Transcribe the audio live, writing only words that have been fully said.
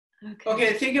Okay,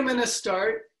 I think I'm going to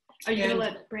start. Are you going to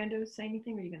let Brando say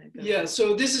anything, or are you going to go? Yeah,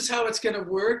 so this is how it's going to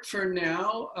work for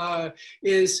now,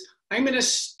 is I'm going to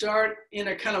start in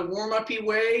a kind of warm-up-y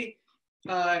way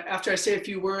after I say a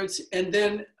few words. And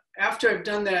then after I've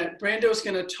done that, Brando's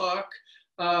going to talk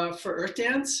for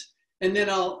Earthdance, and then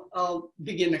I'll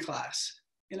begin the class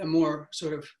in a more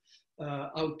sort of,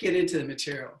 I'll get into the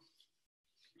material.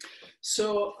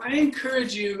 So I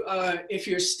encourage you, if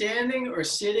you're standing or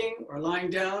sitting or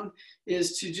lying down,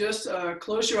 is to just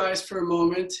close your eyes for a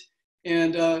moment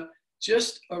and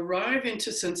just arrive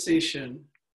into sensation.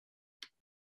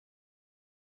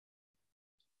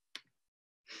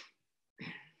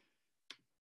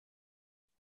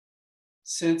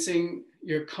 Sensing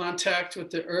your contact with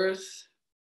the earth,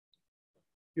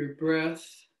 your breath.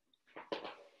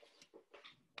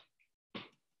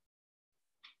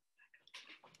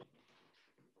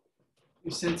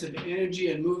 Your sense of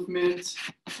energy and movement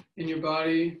in your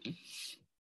body.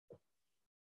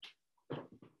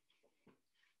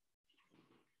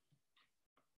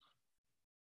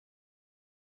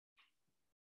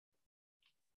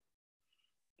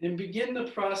 And begin the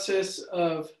process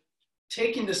of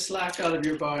taking the slack out of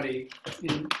your body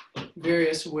in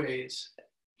various ways.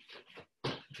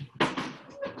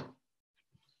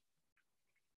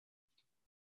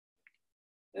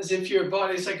 As if your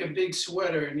body's like a big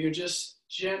sweater and you're just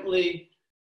gently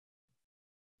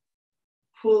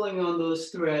pulling on those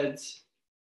threads.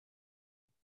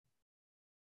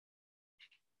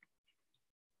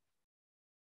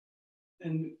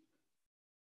 And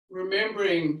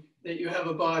remembering that you have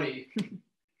a body.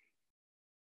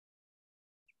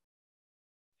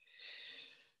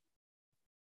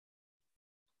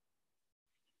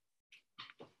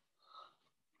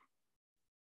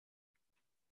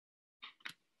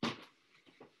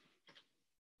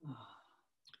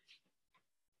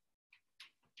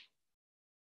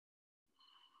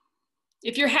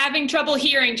 If you're having trouble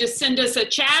hearing, just send us a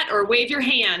chat or wave your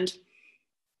hand.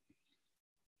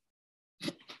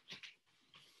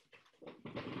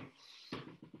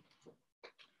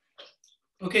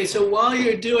 Okay, so while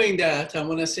you're doing that, I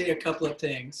want to say a couple of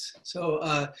things.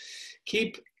 So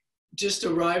keep just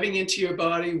arriving into your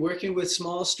body, working with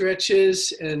small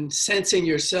stretches and sensing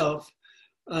yourself.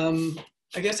 I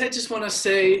guess I just want to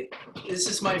say this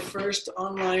is my first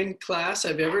online class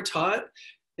I've ever taught,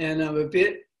 and I'm a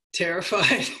bit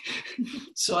terrified,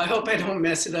 so I hope I don't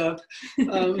mess it up.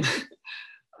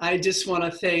 I just want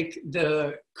to thank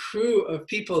the crew of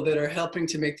people that are helping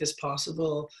to make this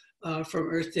possible from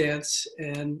Earthdance,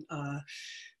 and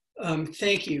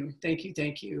thank you, thank you,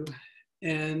 thank you.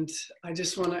 And I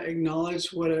just want to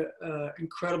acknowledge what an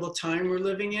incredible time we're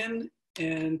living in,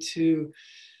 and to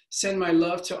send my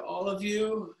love to all of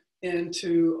you and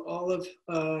to all of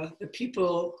the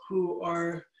people who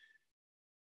are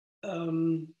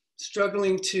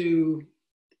struggling to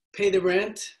pay the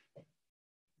rent,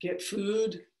 get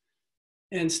food,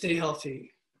 and stay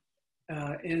healthy,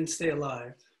 and stay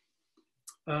alive.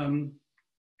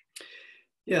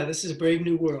 Yeah, this is a brave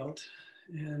new world.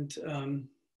 And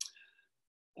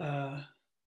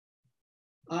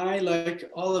I, like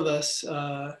all of us,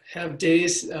 have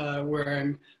days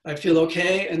where I feel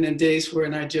okay, and then days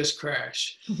when I just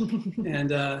crash.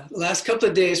 And the last couple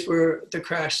of days were the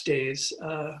crash days.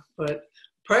 But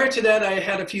prior to that, I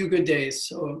had a few good days.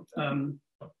 So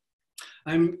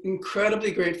I'm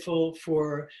incredibly grateful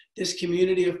for this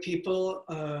community of people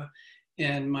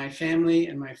and my family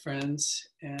and my friends.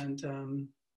 And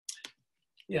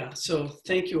yeah, so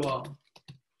thank you all.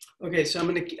 Okay, so I'm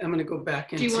gonna go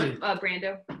back into. Do you want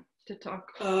Brando to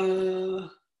talk? I'm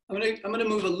gonna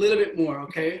move a little bit more,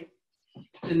 okay,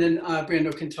 and then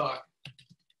Brando can talk.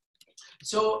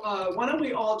 So why don't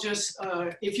we all just,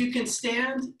 if you can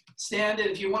stand, and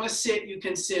if you want to sit, you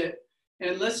can sit,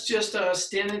 and let's just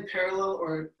stand in parallel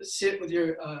or sit with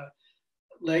your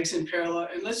legs in parallel,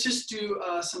 and let's just do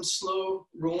some slow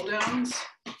roll downs,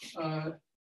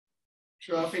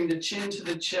 dropping the chin to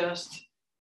the chest.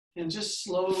 And just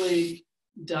slowly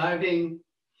diving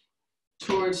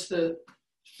towards the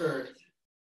earth.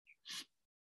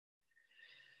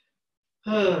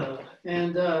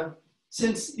 And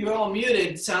since you're all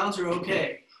muted, sounds are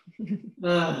okay.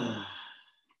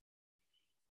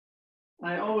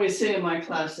 I always say in my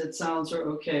class that sounds are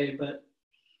okay, but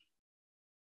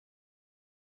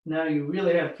now you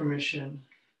really have permission.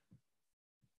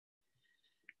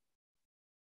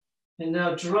 And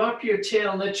now drop your tail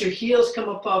and let your heels come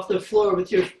up off the floor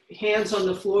with your hands on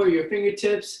the floor, your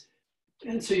fingertips.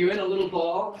 And so you're in a little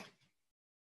ball.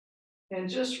 And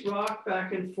just rock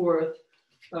back and forth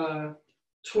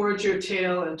towards your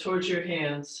tail and towards your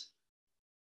hands.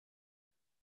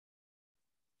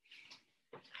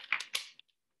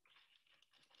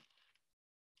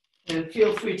 And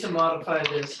feel free to modify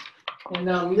this. And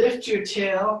now lift your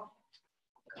tail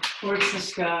towards the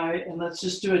sky, and let's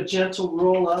just do a gentle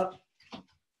roll up.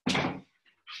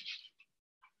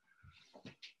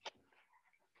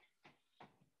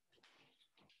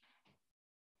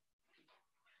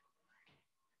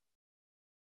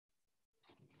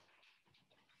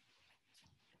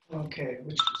 Okay,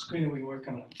 which screen are we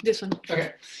working on? This one.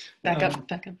 Okay. Back up,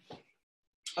 back up.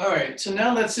 All right, so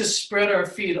now let's just spread our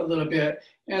feet a little bit.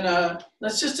 And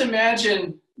let's just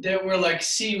imagine that we're like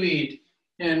seaweed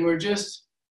and we're just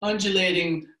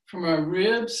undulating from our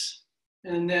ribs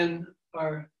and then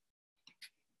our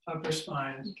upper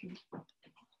spine.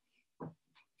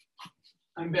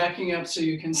 I'm backing up so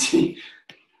you can see.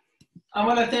 I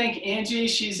want to thank Angie.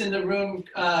 She's in the room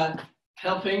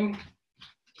helping.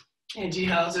 Angie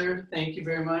Hauser, thank you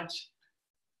very much.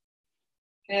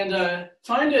 And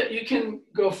find it, you can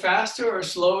go faster or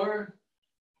slower.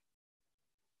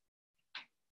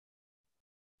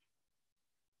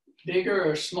 Bigger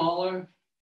or smaller.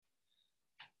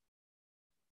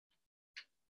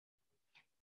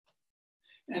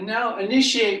 And now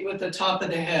initiate with the top of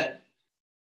the head.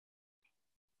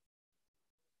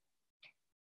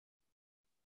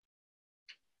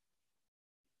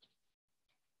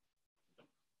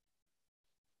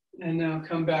 And now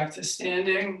come back to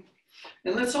standing.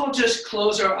 And let's all just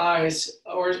close our eyes,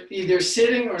 or either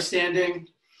sitting or standing,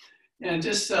 and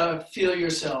just feel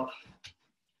yourself.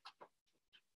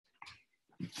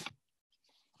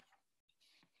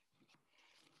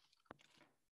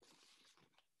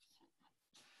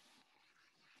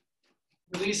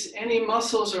 Release any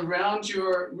muscles around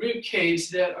your rib cage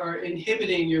that are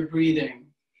inhibiting your breathing.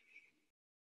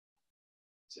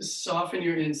 Just soften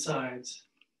your insides.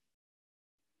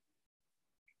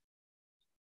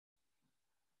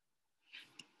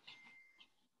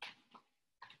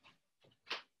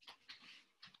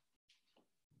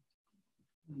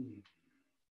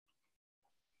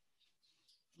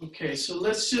 Okay, so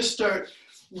let's just start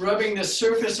rubbing the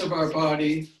surface of our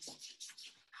body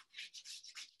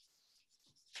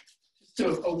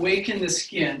to awaken the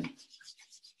skin.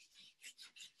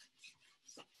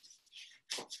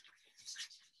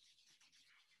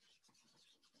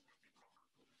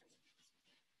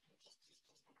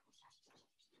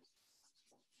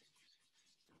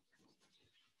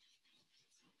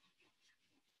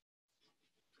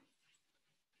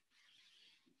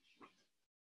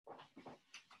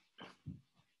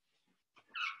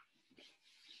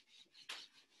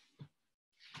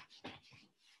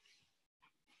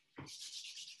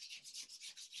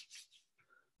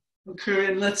 Okay,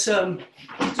 and let's do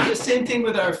the same thing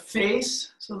with our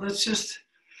face. So let's just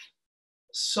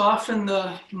soften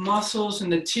the muscles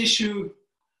and the tissue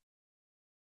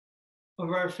of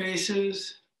our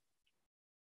faces.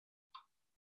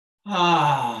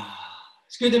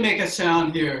 It's good to make a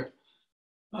sound here.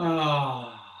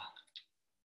 And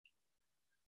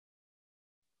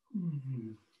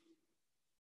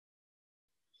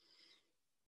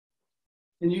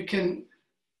you can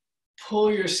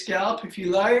pull your scalp if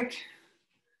you like.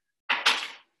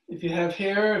 If you have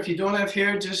hair, if you don't have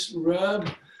hair, just rub.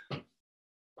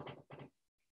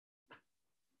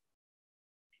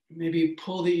 Maybe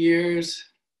pull the ears.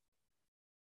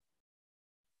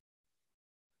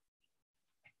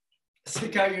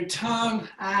 Stick out your tongue.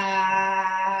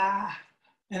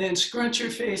 And then scrunch your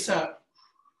face up.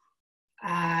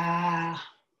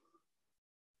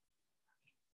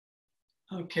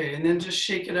 Okay, and then just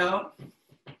shake it out.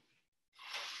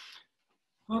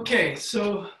 Okay,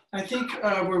 so I think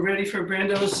we're ready for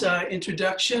Brando's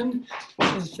introduction.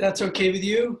 If that's okay with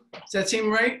you. Does that seem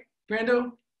right,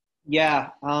 Brando? Yeah,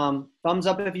 thumbs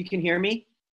up if you can hear me.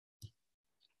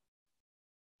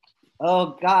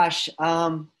 Oh gosh,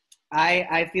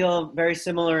 I feel very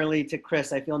similarly to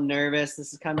Chris. I feel nervous.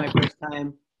 This is kind of my first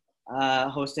time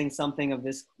hosting something of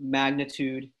this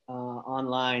magnitude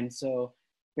online, so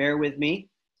bear with me.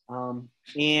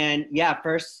 And yeah,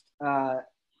 first,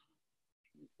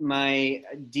 my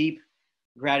deep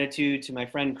gratitude to my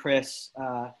friend Chris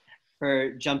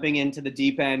for jumping into the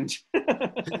deep end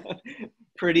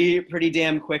pretty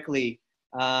damn quickly,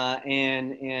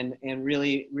 and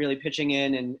really pitching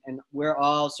in, and we're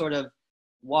all sort of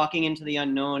walking into the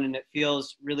unknown, and it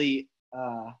feels really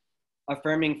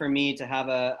affirming for me to have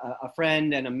a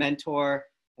friend and a mentor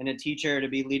and a teacher to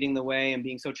be leading the way and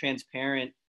being so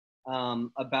transparent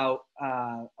about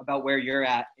where you're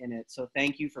at in it. So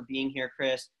thank you for being here,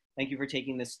 Chris. Thank you for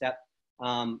taking this step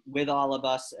with all of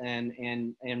us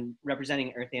and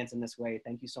representing Earthdance in this way.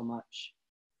 Thank you so much.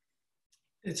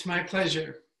 It's my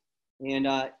pleasure. And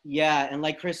yeah, and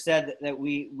like Chris said, that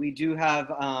we do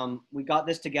have, we got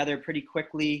this together pretty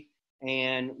quickly.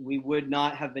 And we would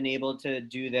not have been able to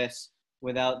do this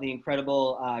without the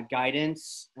incredible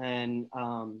guidance and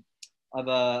of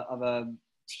a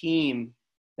team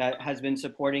that has been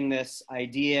supporting this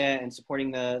idea and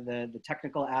supporting the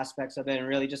technical aspects of it, and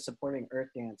really just supporting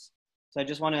Earthdance. So I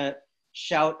just want to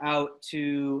shout out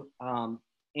to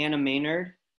Anna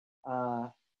Maynard,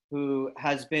 who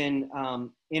has been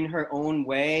in her own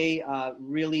way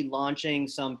really launching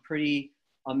some pretty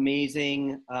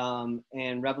amazing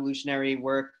and revolutionary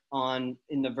work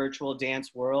in the virtual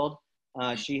dance world.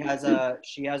 She has a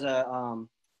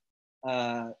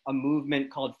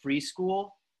movement called Free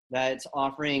School that's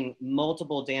offering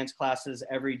multiple dance classes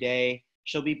every day.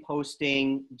 She'll be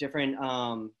posting different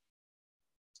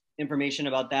information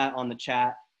about that on the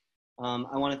chat.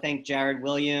 I want to thank Jared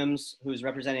Williams, who's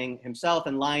representing himself,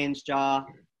 and Lion's Jaw,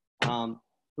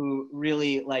 who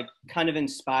really like kind of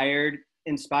inspired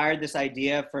this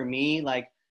idea for me, like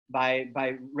by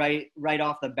right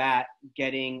off the bat,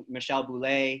 getting Michelle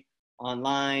Boulay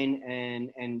online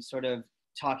and sort of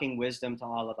talking wisdom to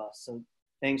all of us. So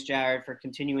thanks, Jared, for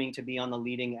continuing to be on the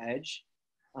leading edge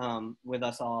with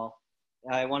us all.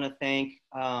 I want to thank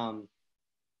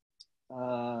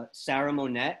Sarah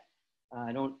Monette.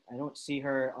 I don't see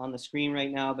her on the screen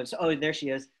right now, but oh, there she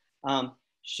is.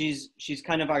 She's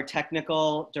kind of our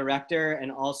technical director,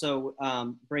 and also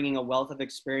bringing a wealth of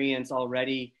experience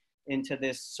already into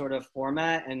this sort of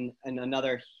format, and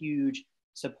another huge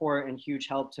support and huge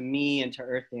help to me and to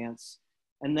Earthdance.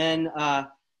 And then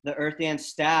the Earthdance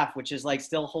staff, which is like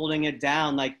still holding it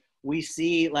down. Like we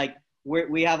see, like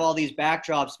we have all these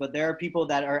backdrops, but there are people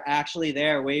that are actually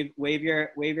there. Wave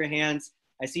your hands.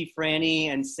 I see Franny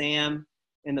and Sam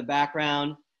in the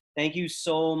background. Thank you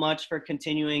so much for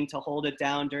continuing to hold it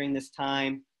down during this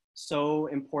time. So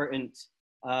important.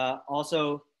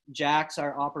 Also, Jax,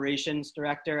 our operations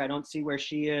director. I don't see where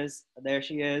she is. There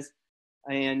she is.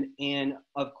 And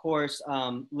of course,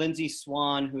 Lindsay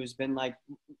Swan, who's been like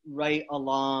right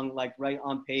along, like right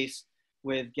on pace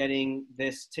with getting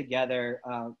this together.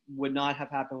 Would not have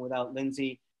happened without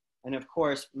Lindsay. And of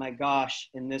course, my gosh,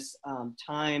 in this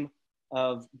time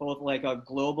of both like a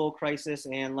global crisis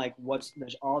and like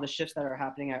all the shifts that are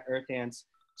happening at Earthdance,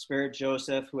 Spirit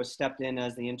Joseph, who has stepped in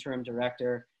as the interim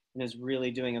director and is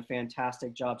really doing a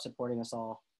fantastic job supporting us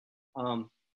all.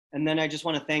 And then I just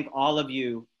want to thank all of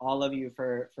you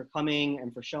for coming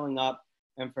and for showing up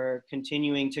and for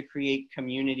continuing to create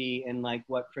community in, like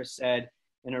what Chris said,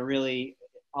 in a really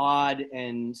odd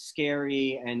and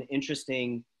scary and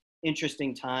interesting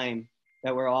time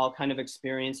that we're all kind of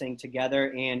experiencing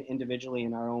together and individually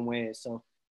in our own ways. So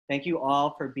thank you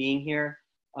all for being here.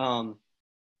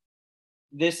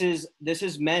 This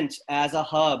is meant as a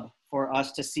hub for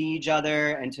us to see each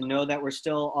other and to know that we're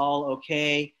still all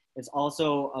okay. It's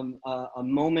also a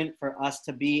moment for us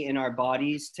to be in our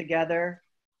bodies together.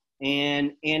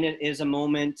 And it is a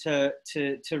moment to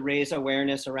raise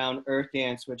awareness around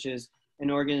Earthdance, which is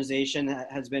an organization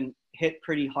that has been hit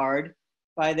pretty hard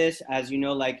by this. As you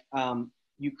know, like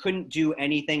you couldn't do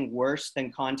anything worse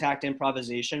than contact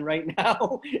improvisation right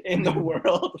now in the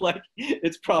world. Like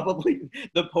it's probably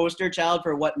the poster child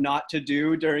for what not to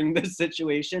do during this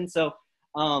situation. So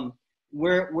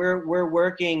we're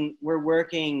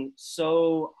working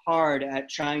so hard at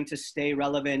trying to stay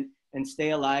relevant and stay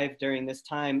alive during this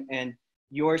time. And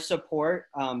your support,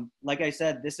 like I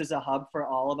said, this is a hub for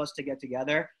all of us to get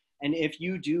together. And if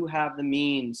you do have the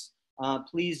means,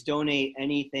 please donate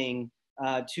anything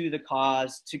to the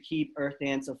cause to keep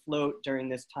Earthdance afloat during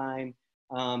this time.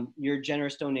 Your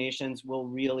generous donations will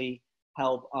really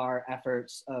help our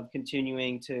efforts of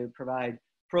continuing to provide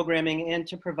programming and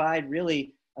to provide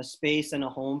really a space and a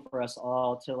home for us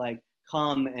all to like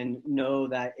come and know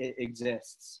that it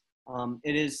exists.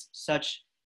 It is such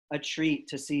a treat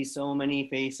to see so many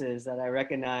faces that I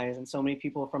recognize and so many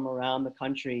people from around the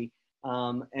country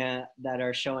and that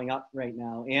are showing up right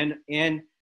now, and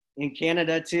in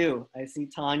Canada too. I see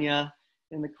Tanya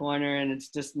in the corner, and it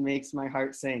just makes my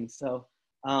heart sing. So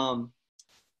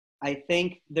I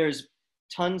think there's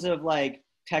tons of like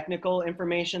technical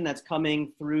information that's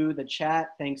coming through the chat.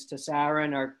 Thanks to Sarah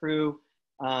and our crew.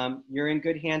 You're in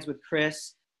good hands with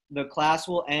Chris. The class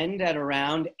will end at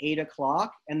around 8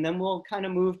 o'clock, and then we'll kind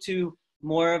of move to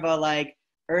more of a like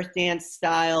Earthdance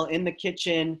style in the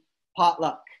kitchen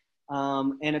potluck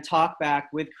and a talk back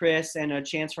with Chris, and a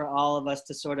chance for all of us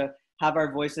to sort of have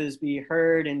our voices be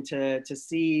heard and to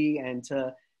see and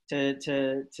to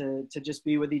just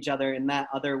be with each other in that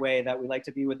other way that we like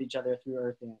to be with each other through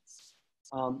Earthdance.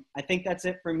 I think that's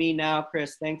it for me now,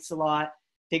 Chris. Thanks a lot.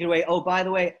 Take it away. Oh, by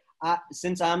the way,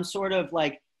 since I'm sort of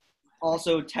like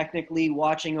also technically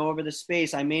watching over the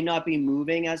space. I may not be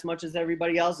moving as much as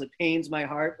everybody else. It pains my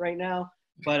heart right now,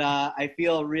 but I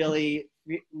feel really,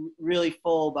 really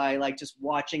full by like just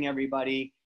watching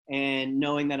everybody and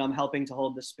knowing that I'm helping to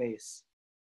hold the space.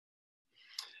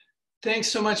 Thanks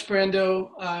so much,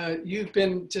 Brando. You've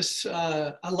been just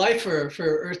a lifer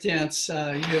for Earthdance.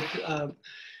 You have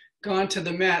gone to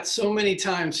the mat so many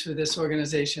times for this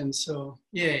organization, so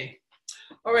yay.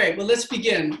 All right, well, let's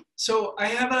begin. So I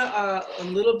have a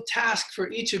little task for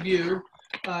each of you,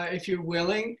 if you're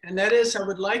willing, and that is I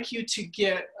would like you to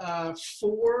get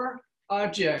 4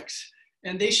 objects,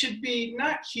 and they should be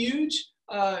not huge.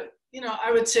 You know,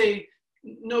 I would say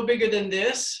no bigger than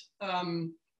this.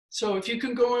 So if you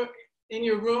can go in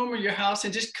your room or your house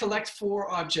and just collect 4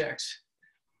 objects,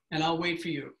 and I'll wait for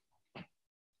you.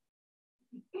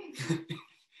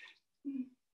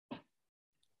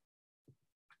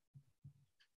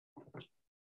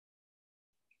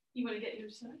 You want to get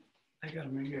yours set? I got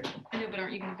them right here. I know, but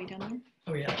aren't you going to be down there?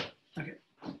 Oh yeah, okay.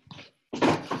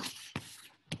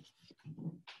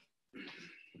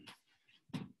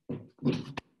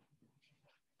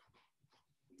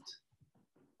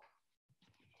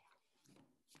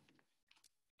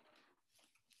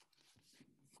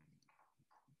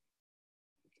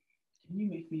 Can you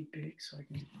make me big so I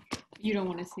can? You don't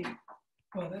want to see.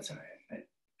 Well, that's all right.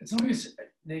 As long as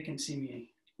they can see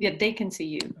me. Yeah, they can see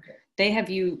you. Okay. They have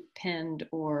you pinned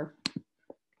or.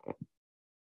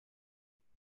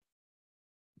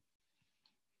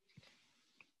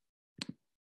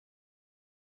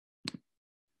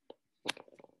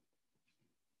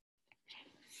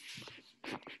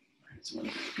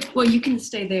 Well, you can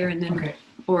stay there and then, Okay.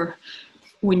 or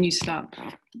when you stop,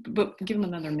 but give them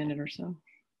another minute or so.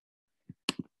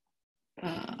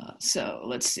 So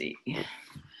let's see.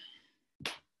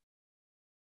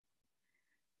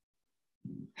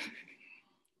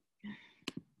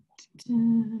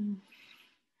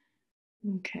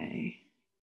 Okay.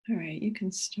 All right, you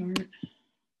can start.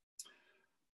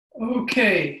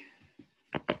 Okay.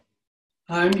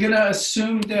 I'm going to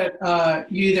assume that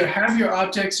you either have your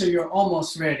objects or you're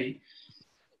almost ready.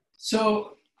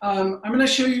 So I'm going to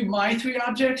show you my 3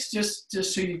 objects just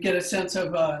so you get a sense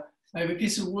of, I have a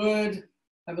piece of wood,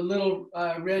 I have a little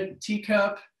red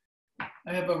teacup,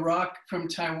 I have a rock from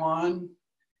Taiwan,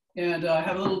 and I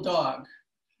have a little dog.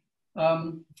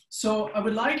 So I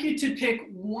would like you to pick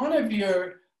one of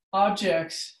your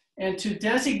objects and to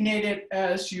designate it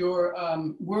as your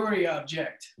worry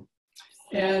object.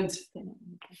 And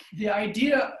the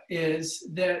idea is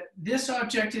that this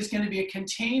object is going to be a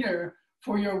container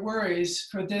for your worries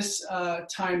for this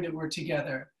time that we're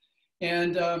together.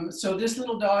 And so this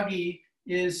little doggy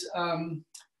is,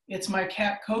 it's my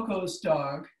cat Coco's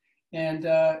dog. And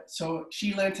so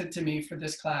she lent it to me for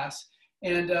this class.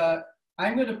 And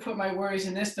I'm going to put my worries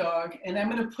in this dog, and I'm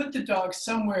going to put the dog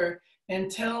somewhere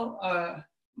and tell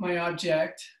my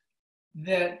object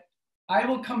that I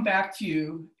will come back to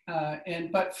you.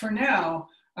 But for now,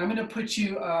 I'm going to put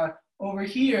you over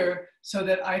here so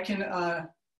that I can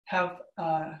have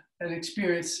an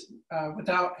experience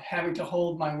without having to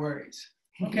hold my worries.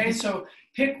 Okay, so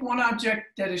pick one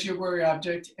object that is your worry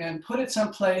object and put it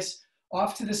someplace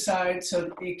off to the side so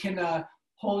that it can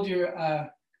hold your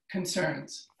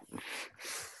concerns.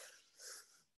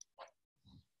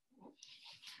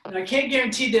 And I can't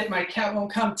guarantee that my cat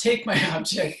won't come take my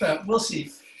object, but we'll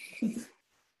see.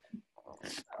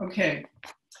 Okay,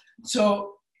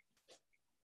 so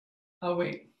I'll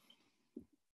wait.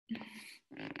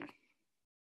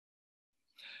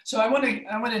 So I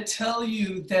want to tell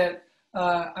you that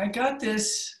I got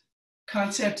this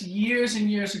concept years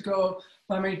and years ago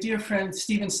by my dear friend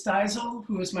Steven Steisel,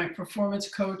 who was my performance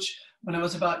coach when I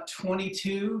was about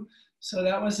 22. So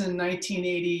that was in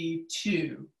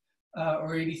 1982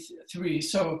 or 83,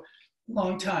 so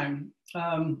long time.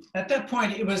 At that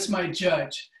point, it was my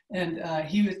judge. And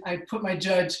I put my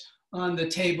judge on the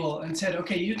table and said,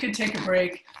 okay, you can take a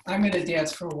break. I'm going to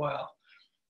dance for a while.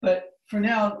 But for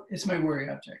now, it's my worry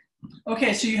object.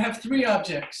 Okay, so you have 3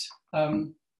 objects.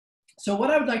 So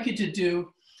what I would like you to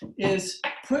do is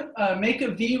make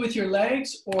a V with your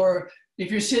legs, or if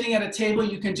you're sitting at a table,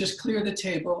 you can just clear the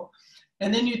table.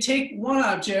 And then you take one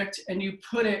object and you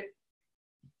put it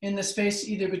in the space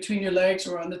either between your legs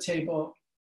or on the table.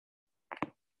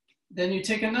 Then you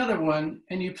take another one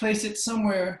and you place it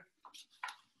somewhere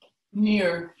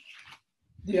near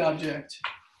the object.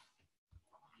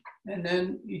 And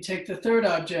then you take the third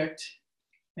object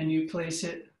and you place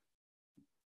it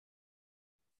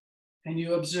and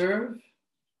you observe.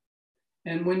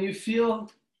 And when you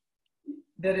feel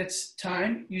that it's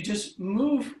time, you just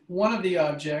move one of the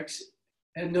objects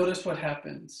and notice what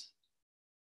happens.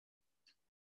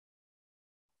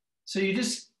 So you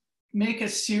just make a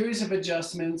series of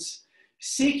adjustments,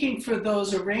 seeking for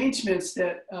those arrangements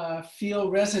that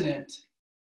feel resonant.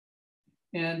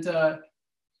 And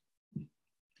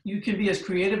you can be as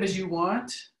creative as you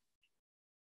want.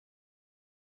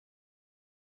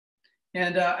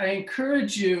 And I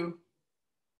encourage you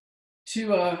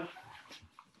to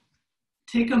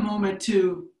take a moment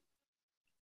to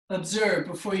observe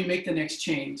before you make the next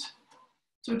change.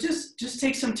 So just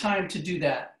take some time to do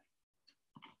that.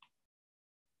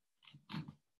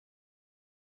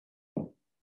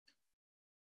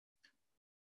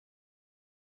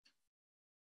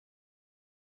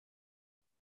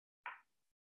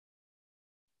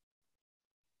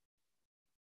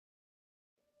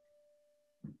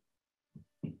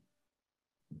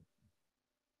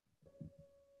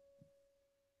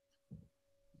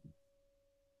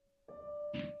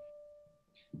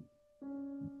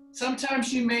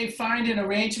 Sometimes you may find an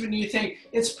arrangement and you think,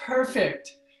 it's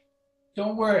perfect.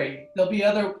 Don't worry, there'll be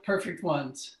other perfect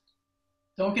ones.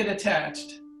 Don't get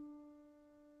attached.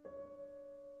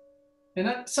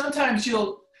 And sometimes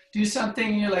you'll do something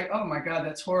and you're like, oh my God,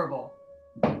 that's horrible.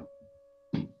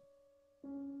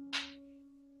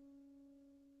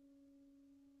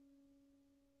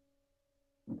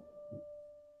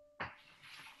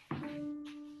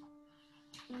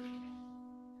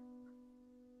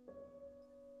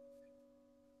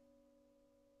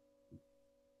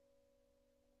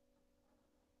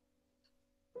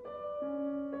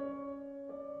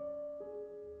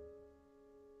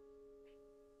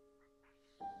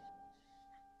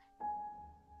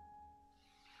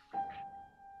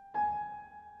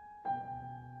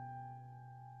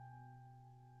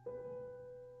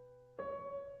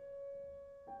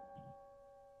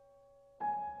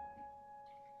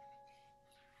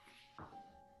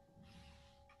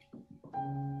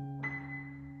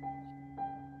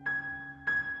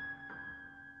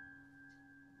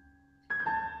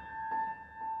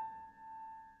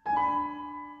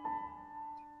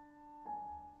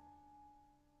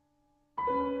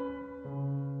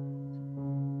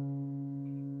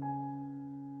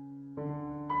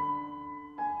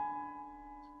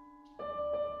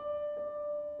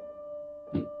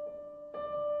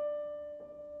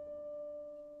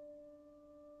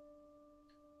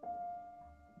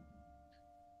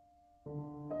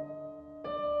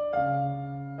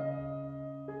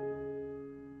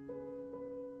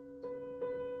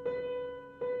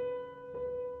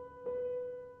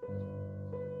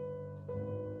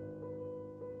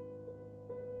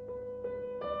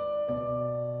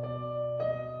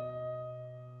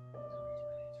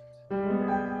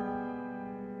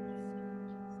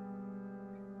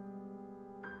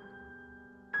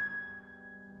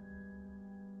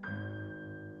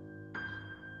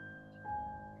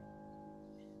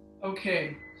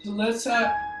 Okay, so let's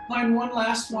find one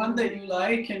last one that you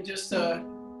like and just let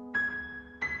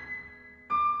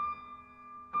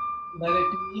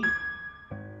it be.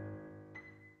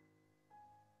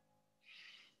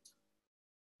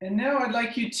 And now I'd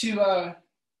like you to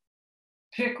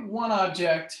pick one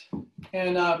object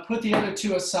and put the other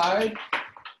two aside.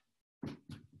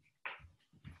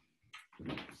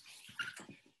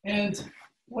 And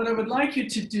what I would like you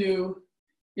to do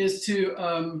is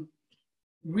to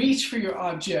reach for your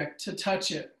object, to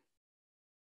touch it.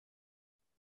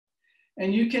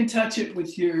 And you can touch it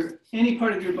with any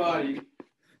part of your body.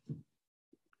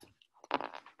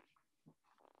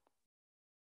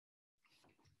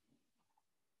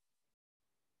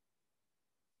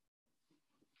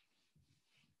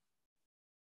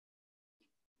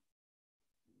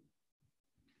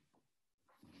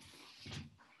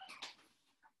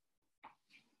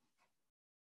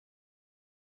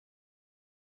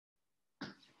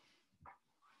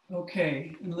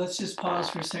 Okay, and let's just pause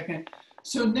for a second.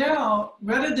 So now,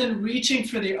 rather than reaching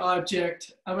for the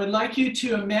object, I would like you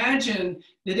to imagine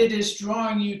that it is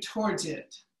drawing you towards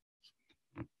it.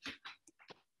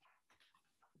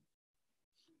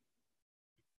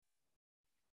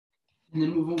 And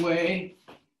then move away.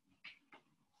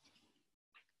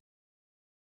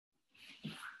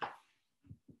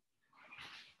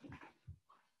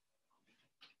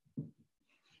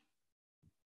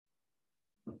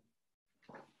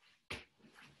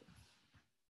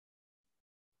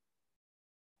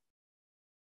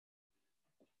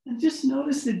 And just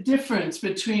notice the difference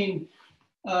between,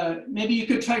 maybe you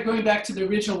could try going back to the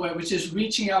original way, which is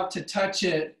reaching out to touch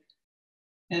it,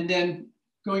 and then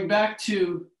going back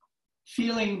to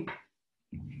feeling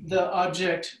the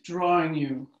object drawing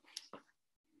you.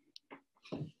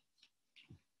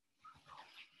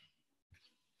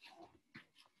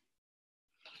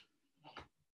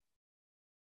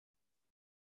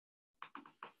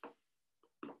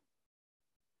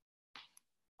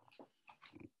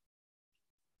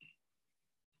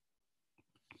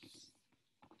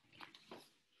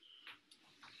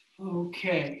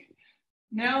 Okay.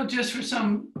 Now, just for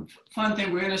some fun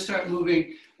thing, we're going to start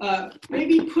moving.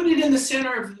 Maybe put it in the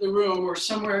center of the room or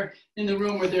somewhere in the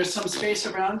room where there's some space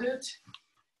around it.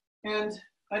 And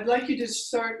I'd like you to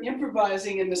start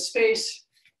improvising in the space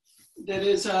that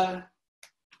is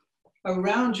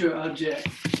around your object.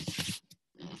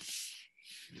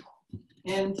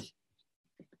 And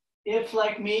if,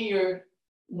 like me, you're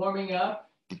warming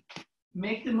up,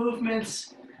 make the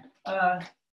movements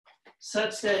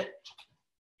such that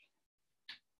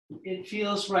it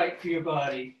feels right for your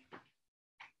body.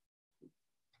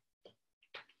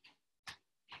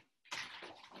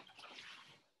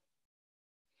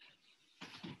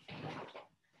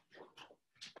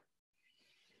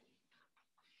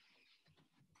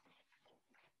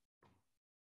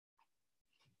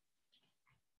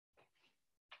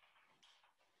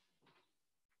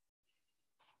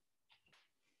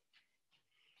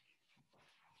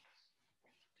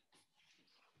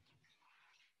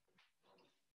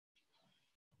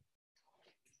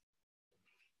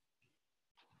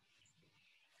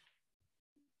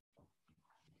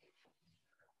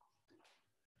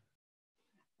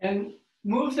 And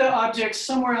move the object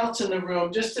somewhere else in the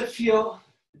room just to feel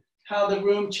how the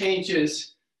room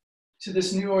changes to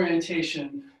this new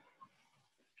orientation.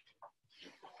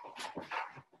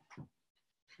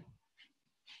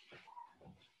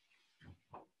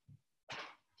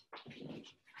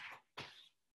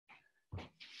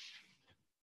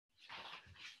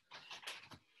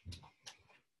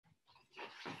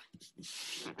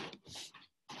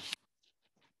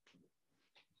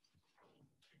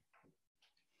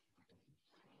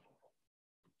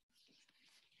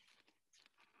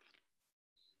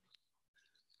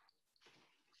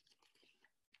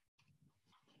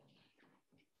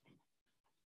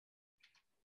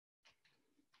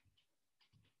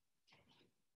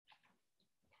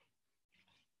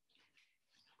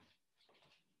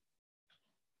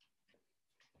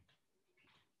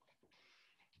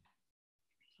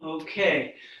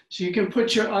 Okay, so you can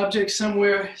put your object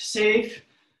somewhere safe,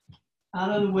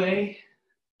 out of the way,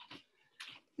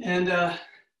 and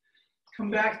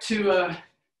come back to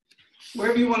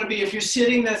wherever you want to be. If you're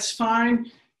sitting, that's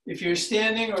fine. If you're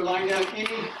standing or lying down,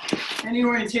 any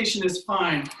orientation is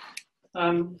fine.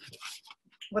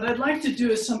 What I'd like to do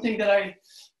is something that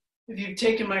if you've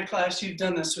taken my class, you've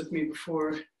done this with me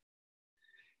before,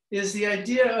 is the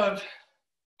idea of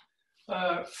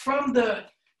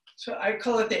so I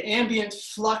call it the ambient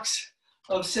flux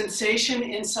of sensation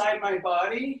inside my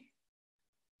body.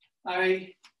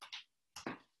 I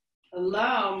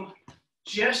allow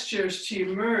gestures to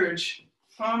emerge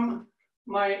from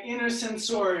my inner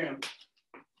sensorium.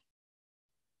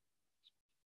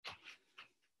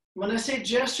 When I say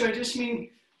gesture, I just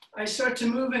mean I start to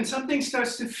move and something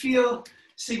starts to feel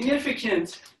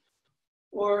significant,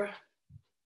 or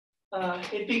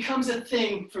it becomes a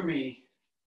thing for me.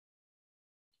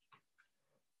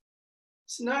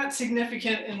 It's not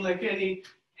significant in like any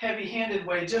heavy-handed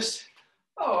way, just,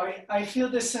 oh, I feel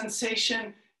this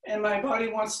sensation and my body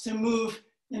wants to move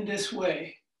in this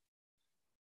way.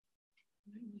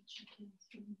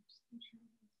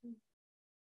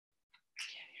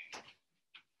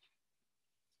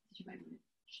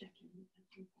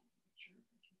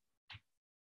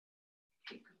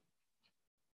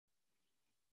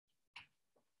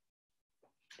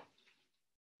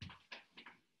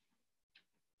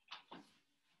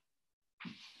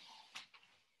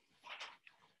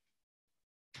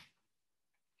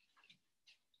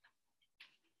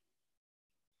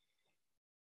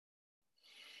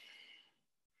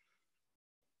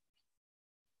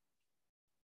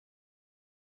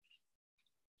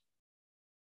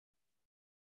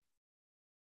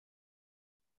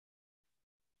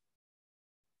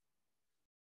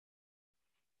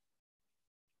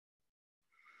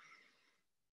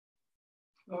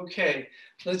 Okay,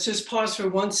 let's just pause for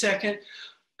 1 second.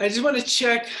 I just want to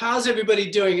check, how's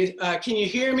everybody doing? Can you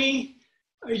hear me?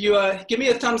 Are you, give me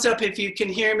a thumbs up if you can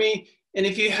hear me. And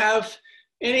if you have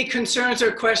any concerns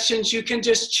or questions, you can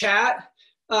just chat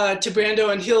to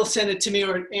Brando and he'll send it to me,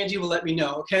 or Angie will let me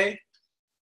know, okay?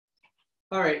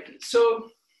 All right, so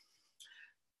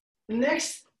the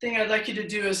next thing I'd like you to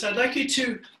do is I'd like you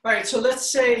to, all right, so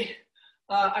let's say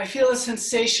I feel a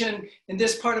sensation in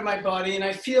this part of my body and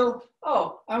I feel,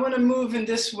 oh, I want to move in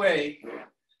this way.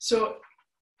 So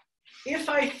if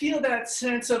I feel that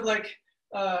sense of like,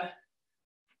 I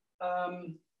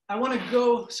want to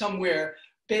go somewhere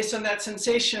based on that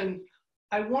sensation,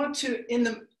 I want to,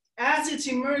 as it's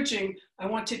emerging, I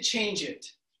want to change it,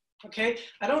 okay?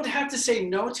 I don't have to say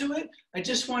no to it. I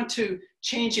just want to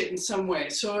change it in some way.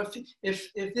 So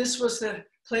if this was the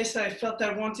place that I felt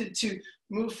I wanted to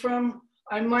move from.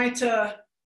 I might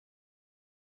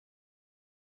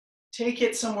take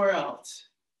it somewhere else.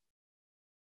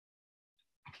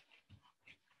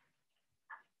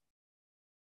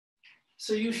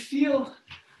 So you feel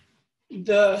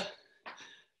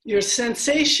your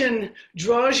sensation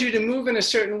draws you to move in a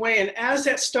certain way, and as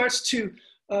that starts to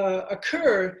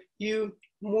occur, you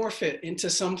morph it into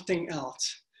something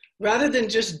else. Rather than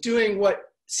just doing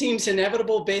what seems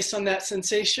inevitable based on that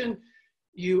sensation,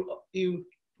 you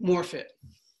morph it.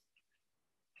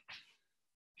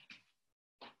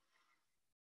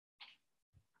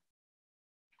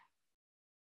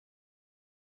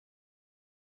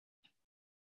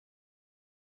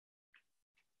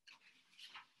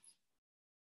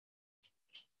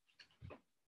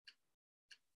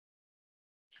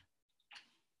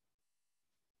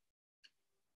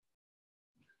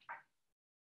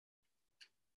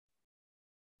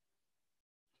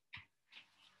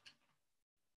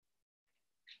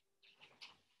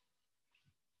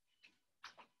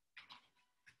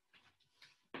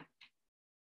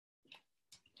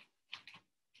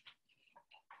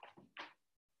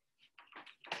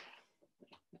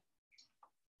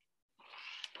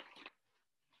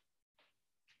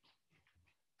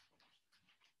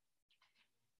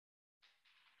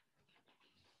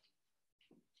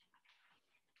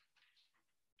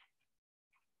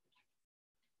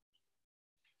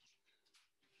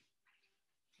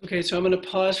 Okay, so I'm going to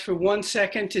pause for 1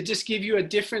 second to just give you a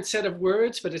different set of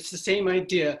words, but it's the same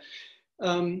idea.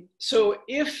 So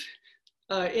if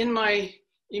in my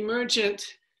emergent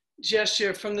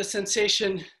gesture from the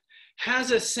sensation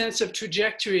has a sense of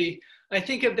trajectory, I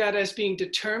think of that as being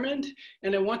determined,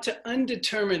 and I want to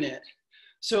undetermine it.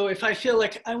 So if I feel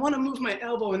like I want to move my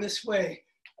elbow in this way,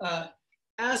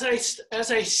 as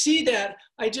I see that,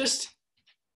 I just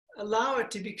allow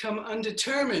it to become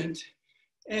undetermined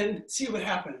and see what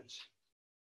happens.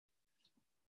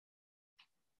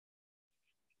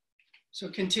 So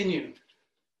continue.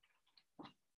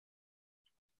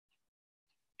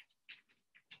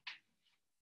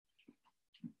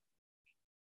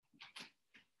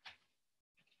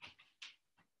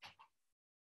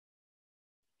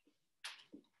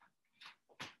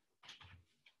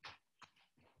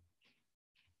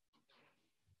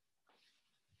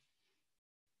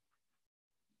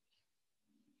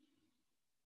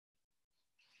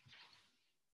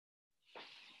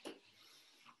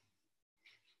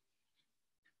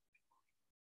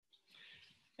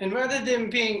 And rather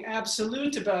than being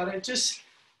absolute about it, just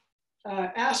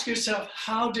ask yourself,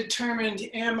 how determined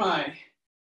am I?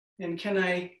 And can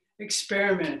I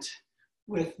experiment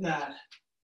with that?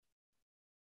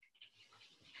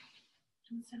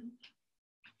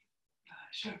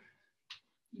 Sure.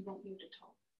 You won't need to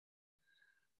talk.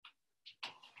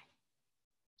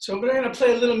 So we're going to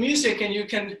play a little music and you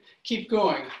can keep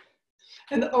going.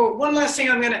 And one last thing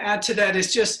I'm going to add to that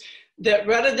is just that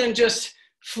rather than just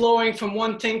flowing from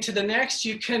one thing to the next,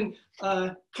 you can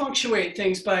punctuate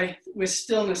things with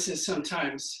stillnesses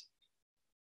sometimes.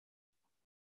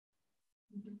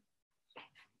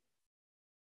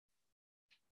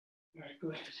 All right, go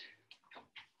ahead.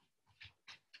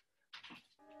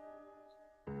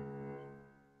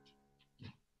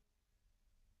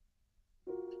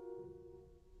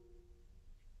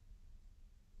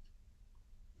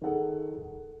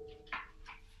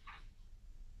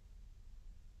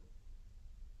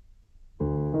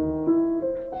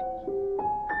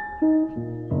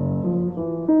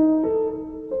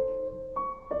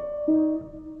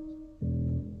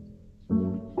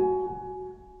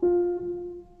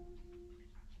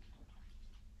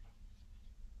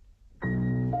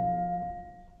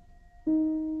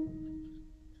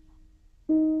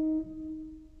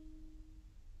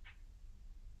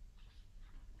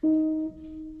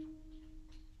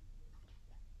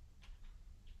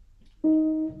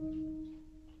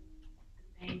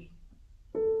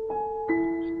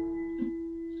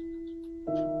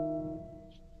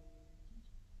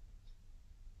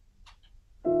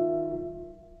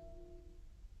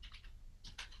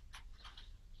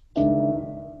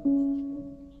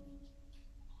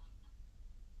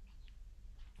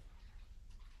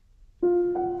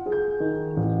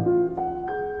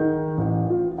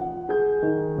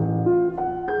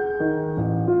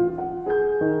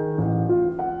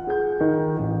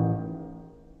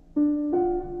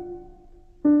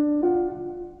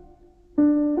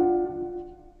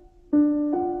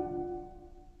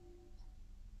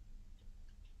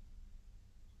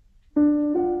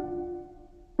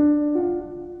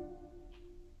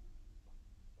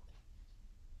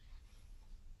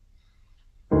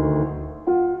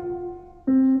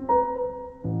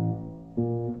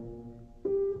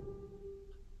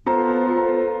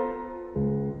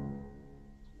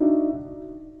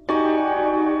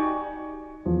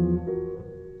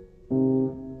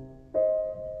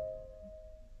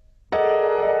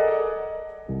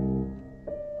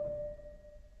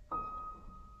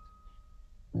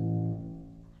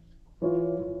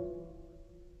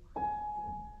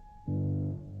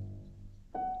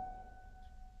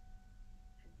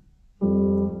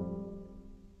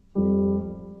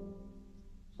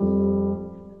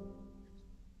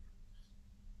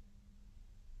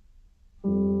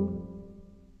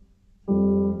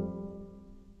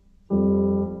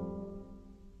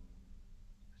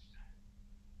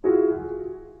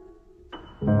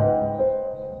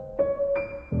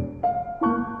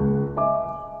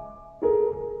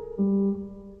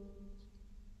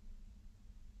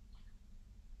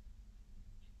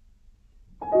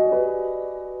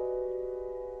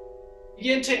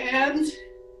 begin to end.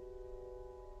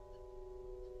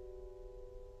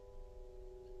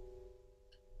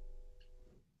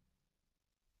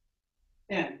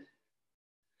 End.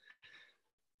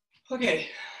 Okay,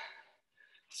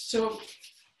 so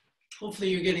hopefully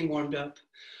you're getting warmed up.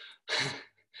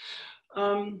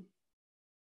 I'm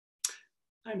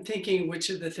thinking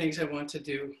which of the things I want to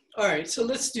do. All right, so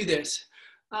let's do this.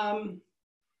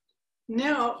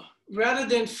 Now, rather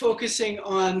than focusing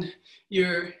on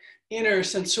your inner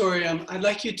sensorium, I'd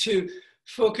like you to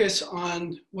focus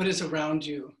on what is around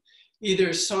you, either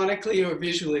sonically or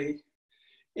visually.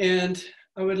 And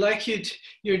I would like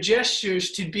your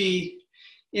gestures to be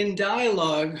in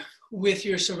dialogue with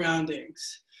your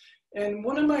surroundings. And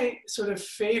one of my sort of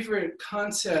favorite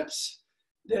concepts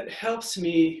that helps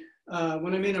me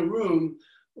when I'm in a room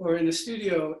or in a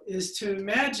studio is to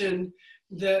imagine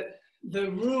that the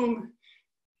room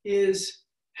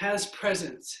has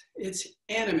presence. It's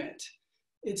animate.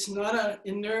 It's not an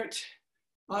inert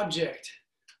object,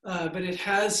 but it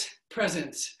has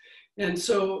presence. And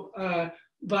so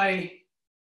by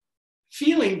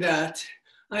feeling that,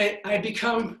 I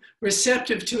become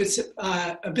receptive to its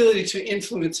ability to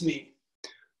influence me.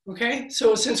 Okay,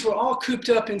 so since we're all cooped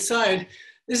up inside,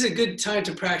 this is a good time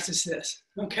to practice this.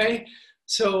 Okay,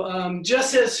 so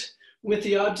just as with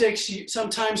the objects,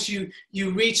 sometimes you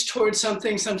reach towards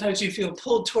something, sometimes you feel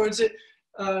pulled towards it.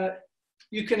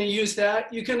 You can use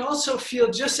that. You can also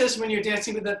feel, just as when you're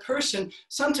dancing with that person,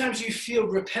 sometimes you feel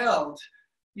repelled.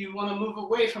 You want to move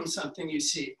away from something you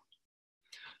see.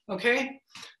 Okay,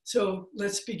 so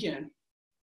let's begin.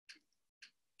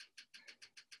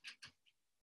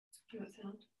 Do that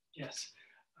sound? Yes.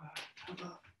 How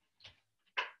about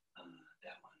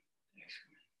that one?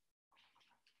 Excrement.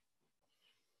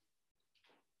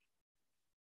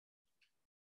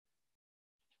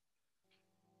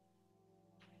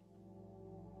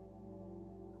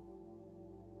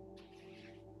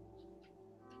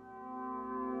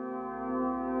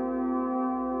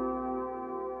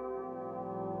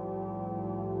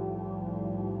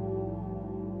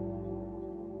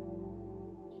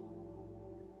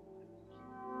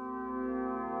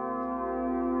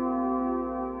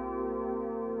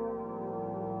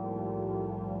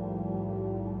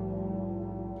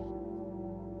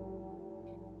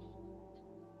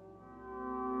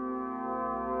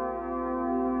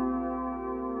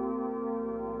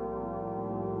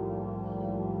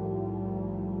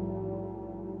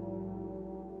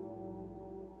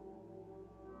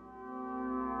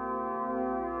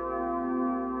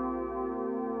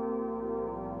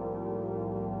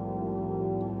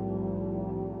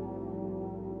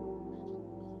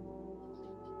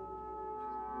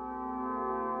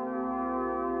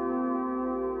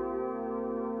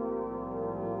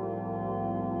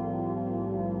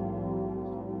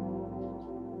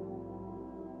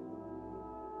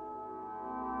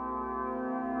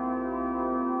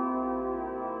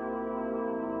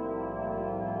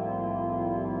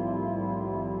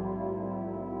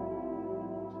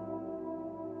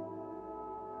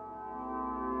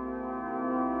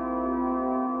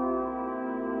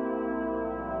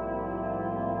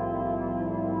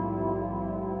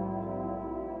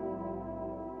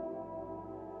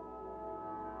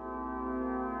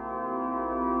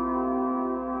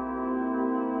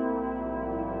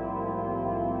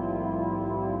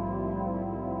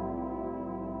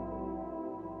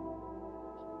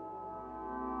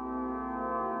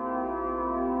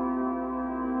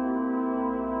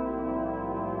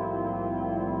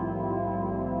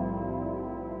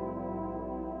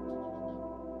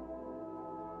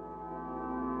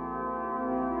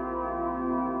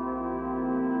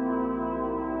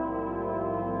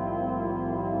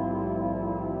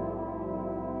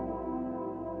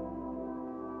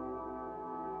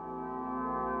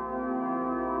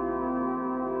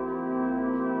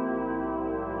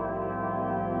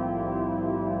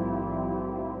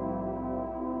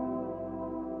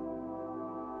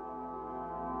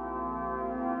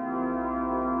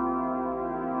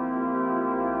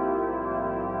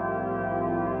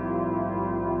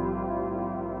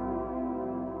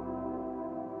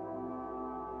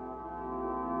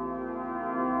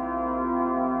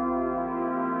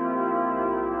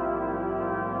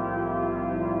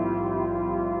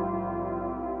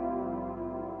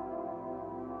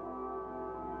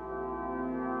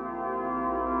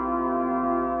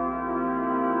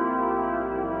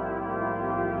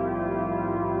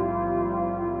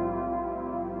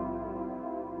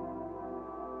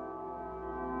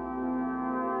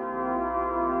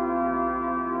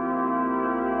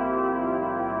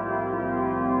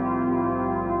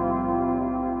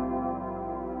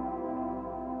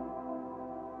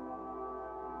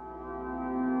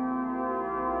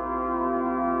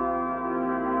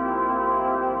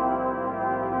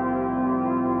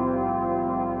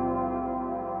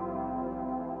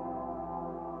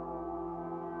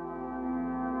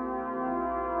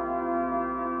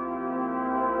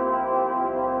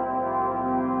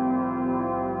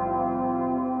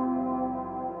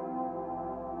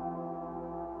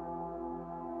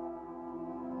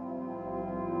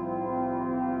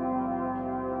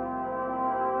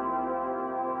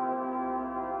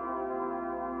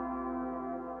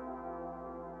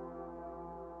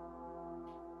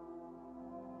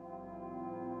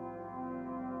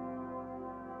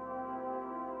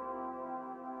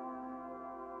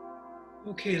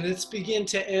 Okay, let's begin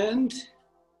to end.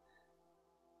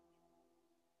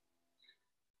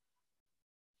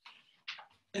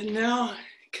 And now,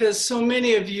 because so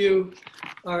many of you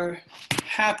are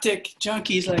haptic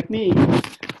junkies like me,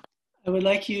 I would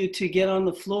like you to get on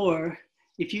the floor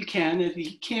if you can. If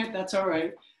you can't, that's all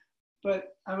right.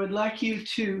 But I would like you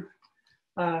to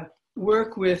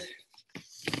work with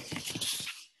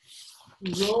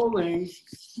rolling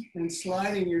and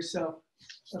sliding yourself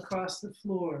across the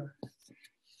floor,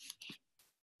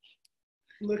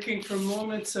 looking for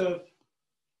moments of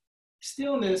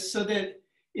stillness so that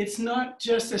it's not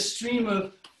just a stream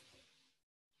of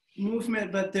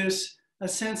movement, but there's a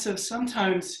sense of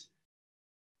sometimes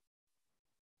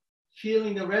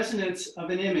feeling the resonance of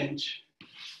an image.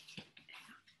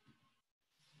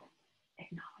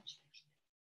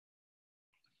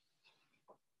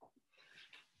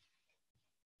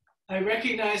 I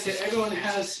recognize that everyone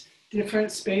has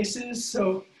different spaces,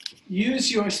 so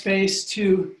use your space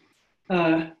to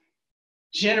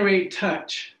generate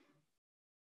touch.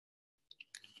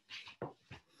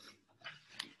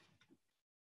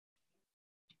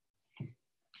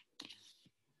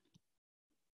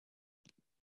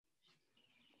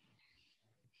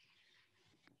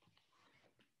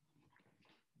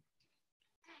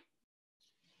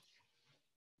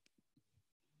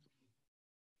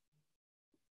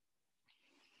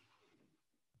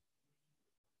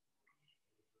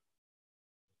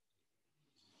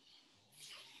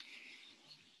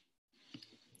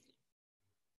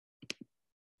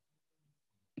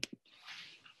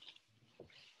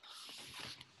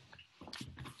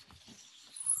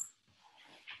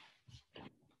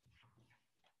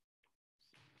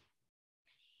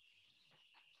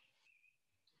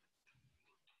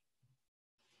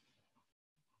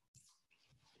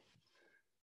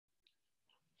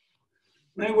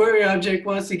 My worry object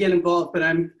wants to get involved, but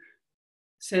I'm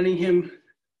sending him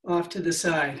off to the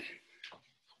side.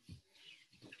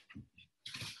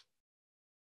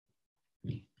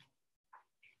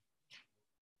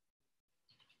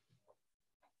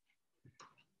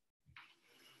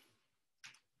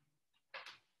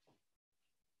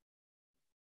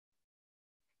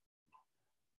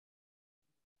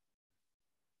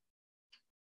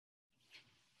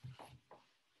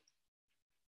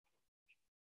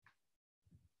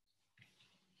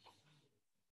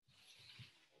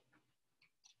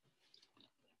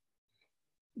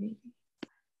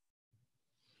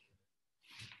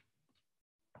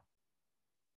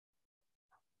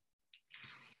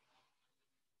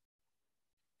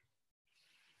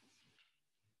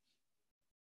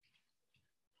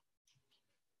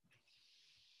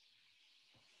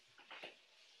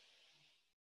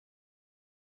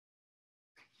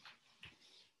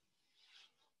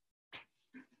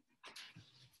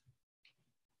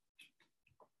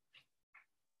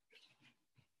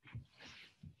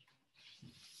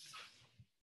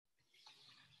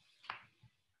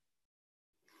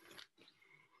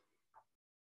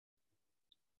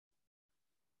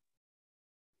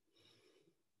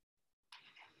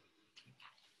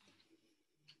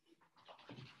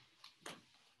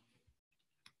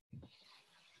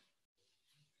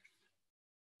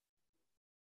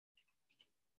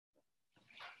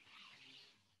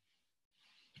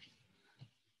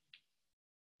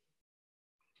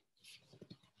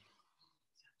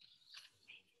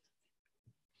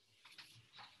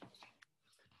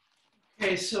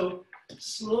 Okay, so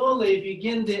slowly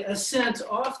begin the ascent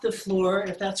off the floor,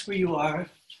 if that's where you are,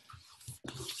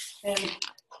 and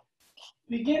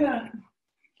begin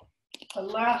a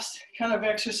last kind of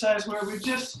exercise where we're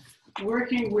just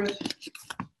working with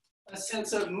a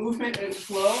sense of movement and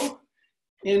flow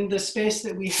in the space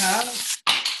that we have,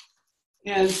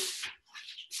 and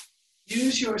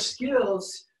use your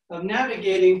skills of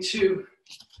navigating to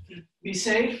be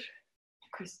safe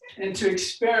and to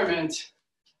experiment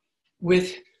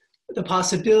with the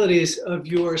possibilities of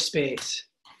your space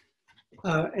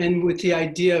and with the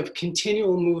idea of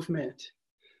continual movement.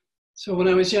 So when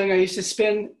I was young, I used to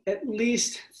spend at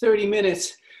least 30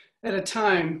 minutes at a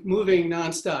time moving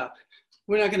nonstop.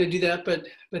 We're not going to do that, but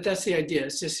that's the idea.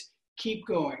 It's just keep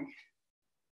going.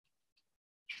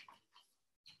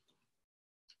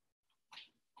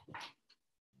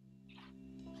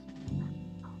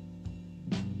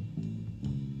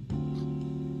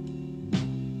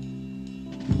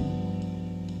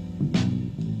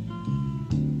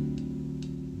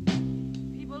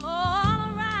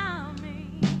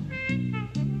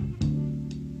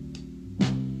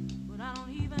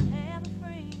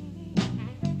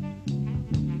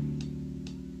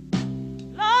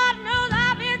 Lord knows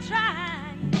I've been trying.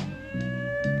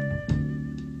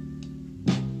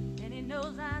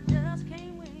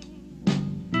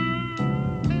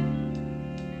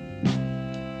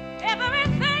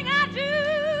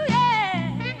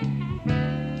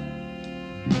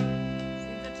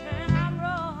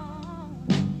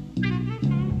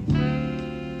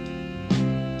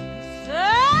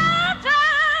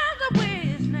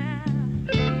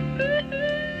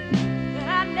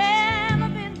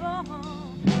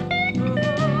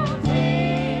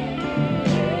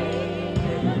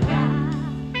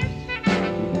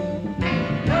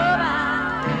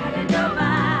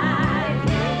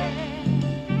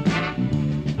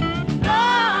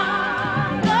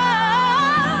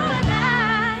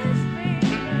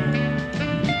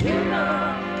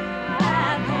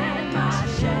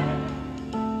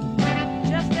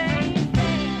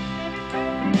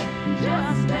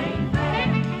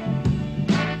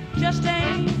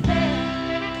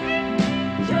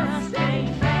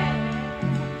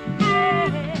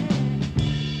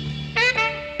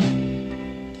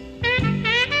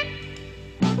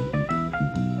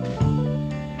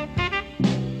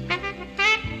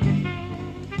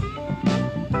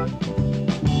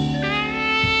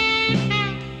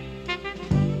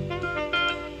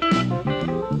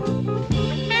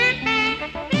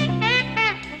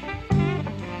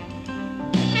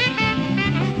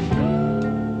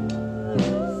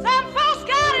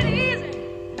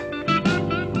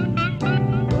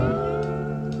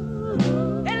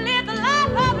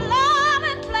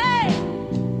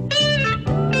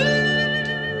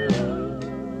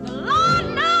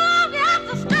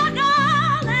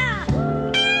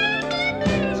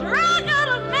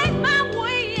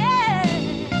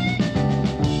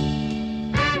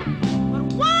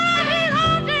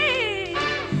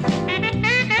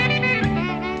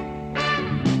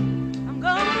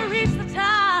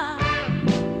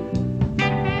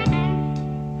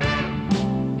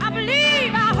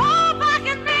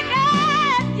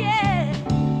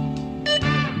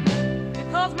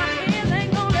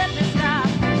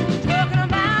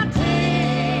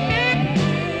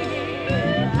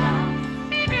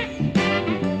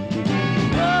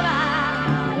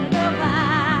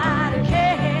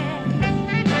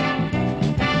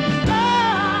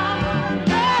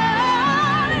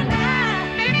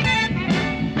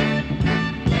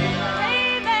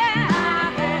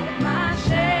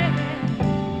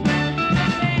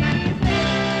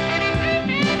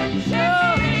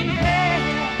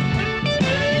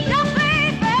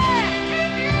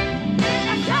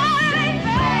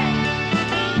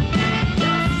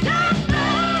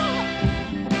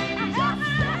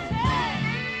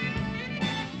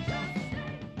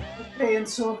 Okay, and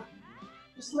so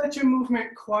just let your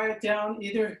movement quiet down,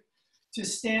 either to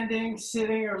standing,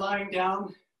 sitting, or lying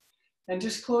down, and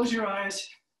just close your eyes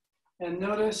and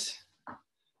notice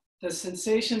the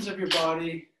sensations of your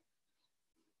body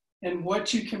and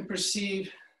what you can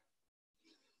perceive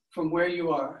from where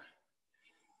you are,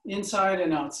 inside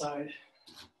and outside.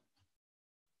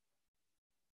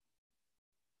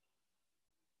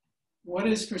 What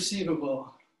is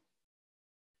perceivable?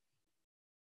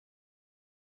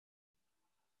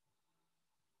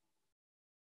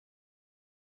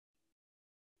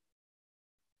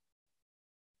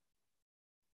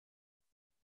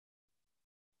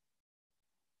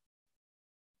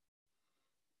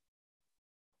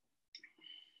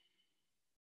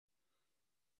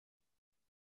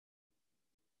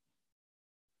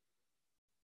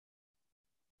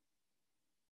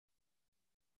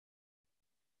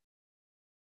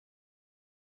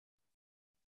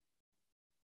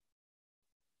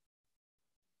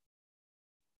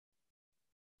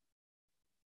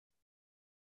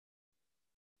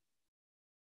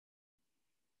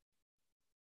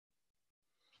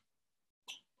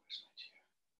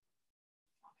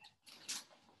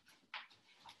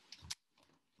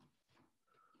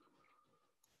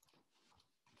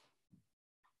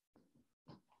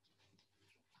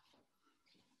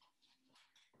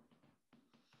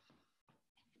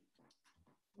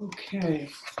 Okay.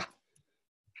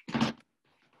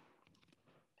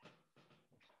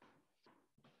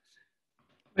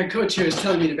 My coach here is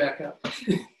telling me to back up.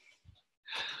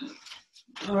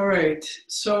 All right,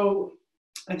 so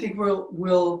I think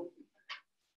we'll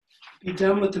be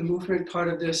done with the movement part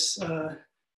of this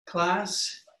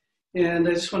class. And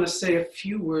I just want to say a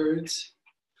few words.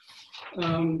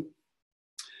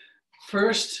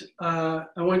 First, I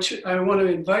want to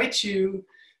invite you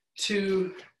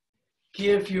to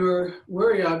give your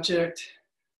worry object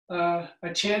a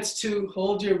chance to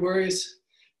hold your worries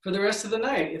for the rest of the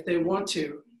night if they want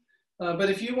to. But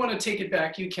if you want to take it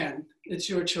back, you can. It's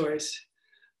your choice.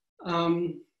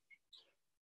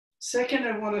 Second,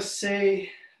 I want to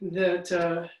say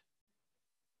that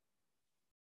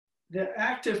the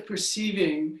act of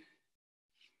perceiving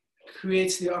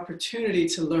creates the opportunity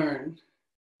to learn.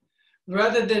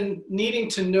 Rather than needing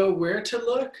to know where to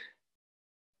look,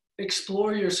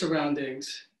 explore your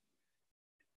surroundings.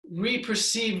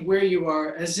 Re-perceive where you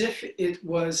are as if it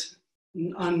was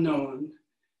unknown,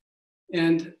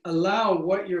 and allow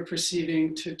what you're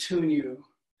perceiving to tune you,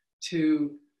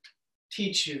 to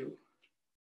teach you.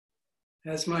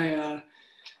 As my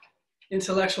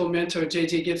intellectual mentor,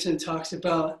 J.J. Gibson, talks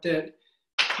about, that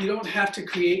you don't have to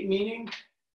create meaning,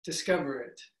 discover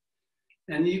it.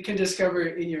 And you can discover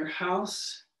it in your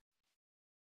house,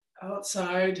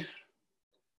 outside,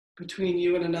 between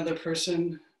you and another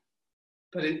person,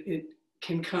 but it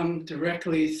can come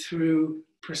directly through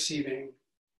perceiving.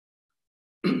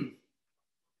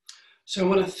 So I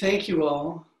want to thank you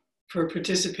all for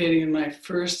participating in my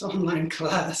first online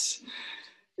class.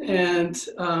 And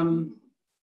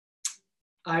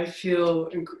I feel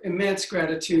immense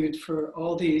gratitude for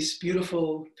all these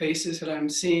beautiful faces that I'm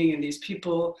seeing, and these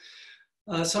people,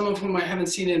 some of whom I haven't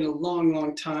seen in a long,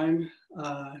 long time,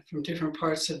 from different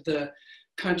parts of the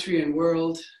country and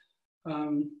world.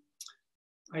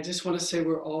 I just want to say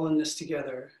we're all in this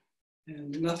together,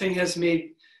 and nothing has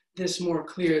made this more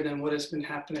clear than what has been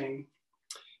happening.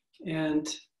 And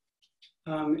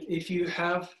if you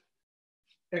have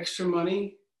extra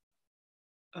money,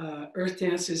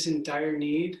 Earthdance is in dire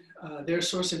need. Their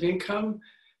source of income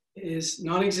is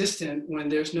non-existent when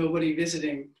there's nobody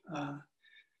visiting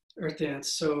Earthdance.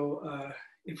 So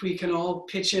if we can all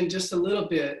pitch in just a little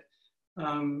bit,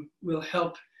 we'll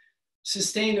help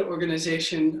sustain the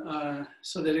organization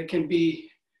so that it can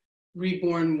be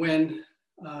reborn when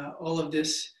all of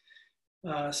this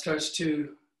starts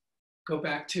to go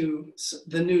back to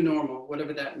the new normal,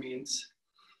 whatever that means.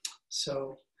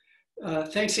 So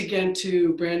thanks again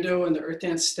to Brando and the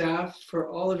Earthdance staff for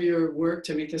all of your work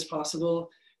to make this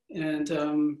possible. And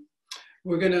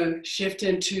we're gonna shift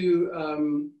into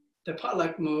the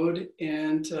potluck mode,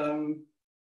 and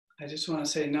I just wanna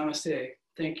say namaste.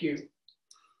 Thank you.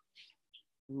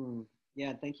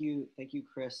 Yeah, thank you,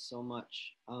 Chris, so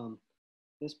much.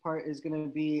 This part is gonna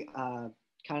be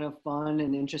kind of fun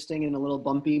and interesting and a little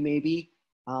bumpy, maybe.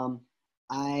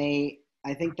 I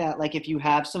think that, like, if you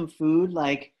have some food,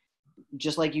 like,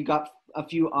 just like you got a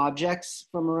few objects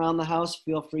from around the house,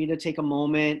 feel free to take a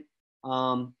moment,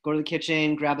 go to the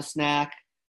kitchen, grab a snack,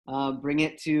 bring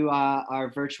it to our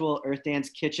virtual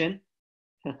Earthdance kitchen,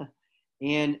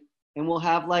 and we'll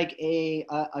have like a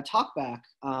talk back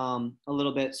a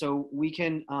little bit, so we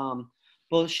can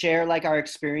both share like our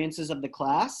experiences of the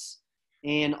class,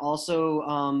 And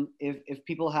also, if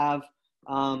people have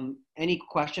any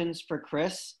questions for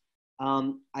Chris,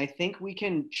 I think we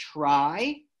can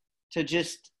try to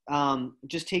just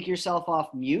take yourself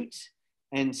off mute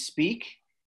and speak.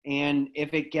 And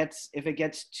if it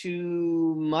gets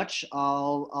too much,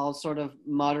 I'll sort of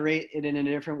moderate it in a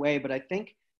different way. But I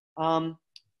think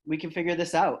we can figure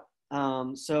this out.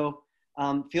 So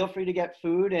feel free to get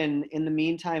food. And in the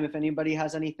meantime, if anybody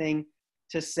has anything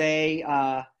to say,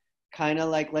 kind of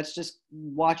like, let's just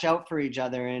watch out for each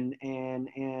other and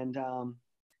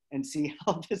see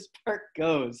how this part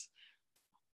goes.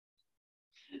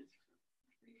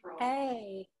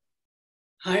 Hey.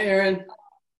 Hi, Erin.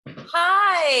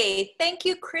 Hi. Thank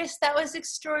you, Chris. That was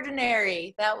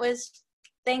extraordinary.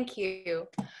 Thank you.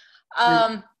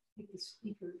 I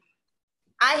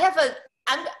have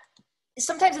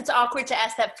sometimes it's awkward to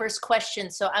ask that first question.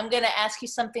 So I'm going to ask you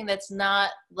something that's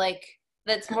not like,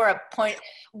 that's more a point.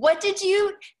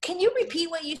 Can you repeat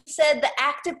what you said? The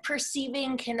act of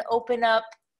perceiving can open up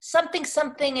something,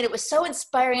 and it was so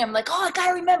inspiring. I'm like, oh, I got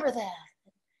to remember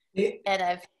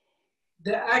that.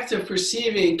 The act of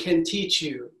perceiving can teach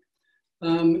you.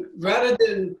 Rather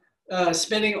than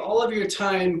spending all of your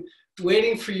time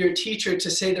waiting for your teacher to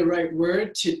say the right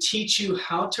word to teach you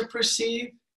how to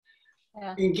perceive,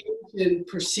 engage in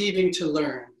perceiving to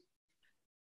learn.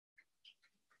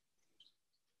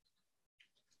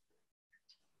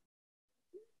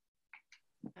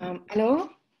 Hello.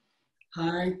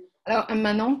 Hi. Hello, I'm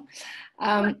Manon.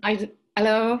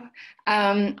 Hello.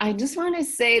 I just want to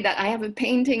say that I have a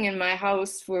painting in my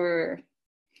house for,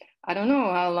 I don't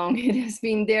know how long it has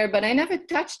been there, but I never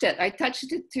touched it. I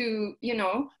touched it to,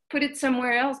 put it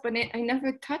somewhere else, but I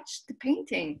never touched the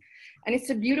painting. And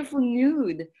it's a beautiful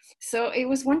nude. So it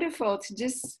was wonderful to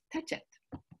just touch it.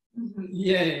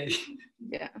 Yay.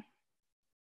 Yeah.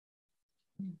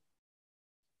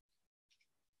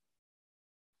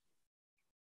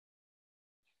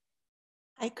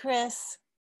 Hi, Chris.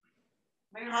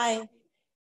 Hi.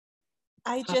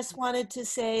 I just wanted to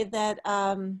say that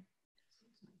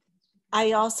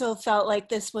I also felt like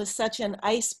this was such an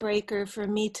icebreaker for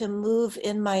me to move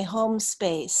in my home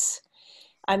space.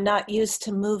 I'm not used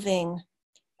to moving.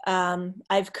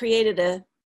 I've created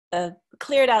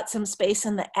cleared out some space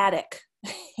in the attic.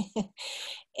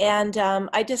 And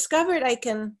I discovered I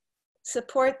can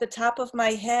support the top of my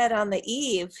head on the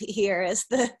eave here as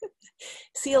the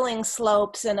ceiling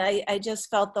slopes, and I just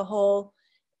felt the whole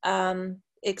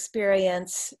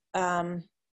experience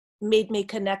made me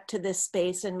connect to this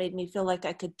space and made me feel like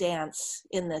I could dance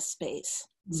in this space.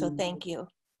 So thank you.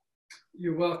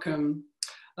 You're welcome.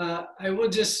 I will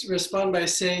just respond by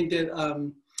saying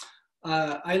that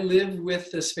I live with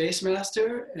the Space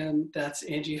Master, and that's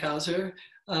Angie Hauser.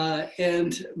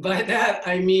 And by that,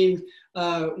 I mean,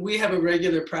 we have a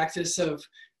regular practice of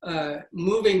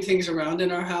moving things around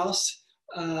in our house.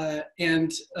 So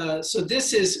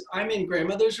I'm in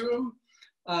grandmother's room.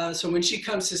 So when she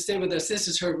comes to stay with us, this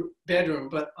is her bedroom,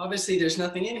 but obviously there's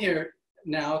nothing in here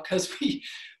now because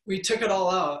we took it all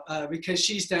out because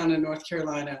she's down in North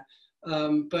Carolina.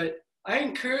 But I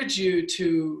encourage you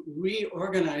to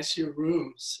reorganize your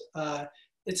rooms.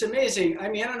 It's amazing. I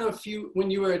mean, I don't know if when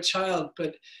you were a child,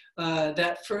 but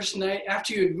that first night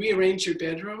after you had rearranged your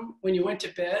bedroom, when you went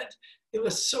to bed, it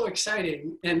was so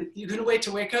exciting. And you couldn't wait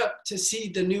to wake up to see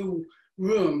the new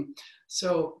room.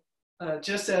 So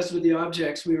just as with the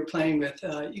objects we were playing with,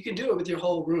 you can do it with your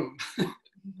whole room.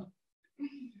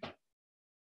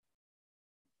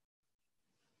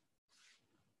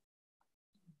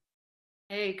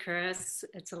 Hey, Chris,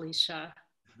 it's Alicia.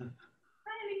 Hi,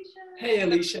 Alicia. Hey,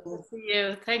 Alicia. Good to see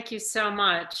you. Thank you so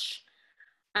much.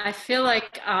 I feel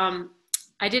like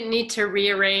I didn't need to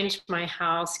rearrange my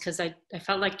house because I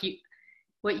felt like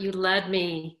what you led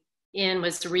me in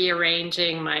was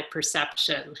rearranging my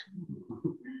perception.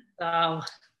 So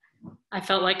I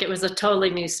felt like it was a totally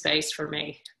new space for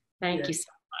me. Thank you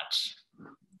so much.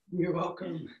 You're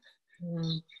welcome.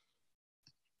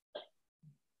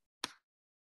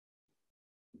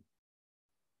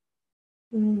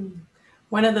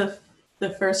 One of the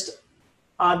first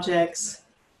objects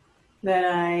that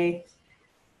I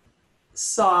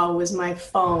saw was my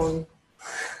phone.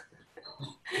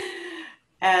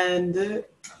 And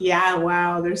yeah,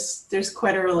 wow, there's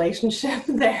quite a relationship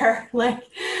there, like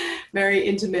very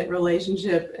intimate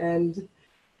relationship. And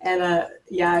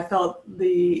yeah, I felt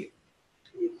the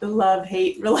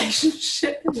love-hate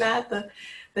relationship in that,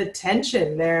 the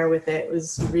tension there with it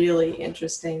was really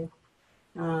interesting.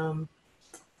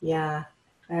 Yeah,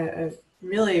 I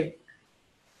really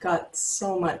got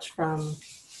so much from,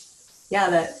 yeah,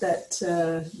 that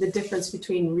the difference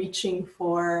between reaching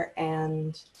for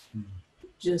and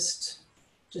just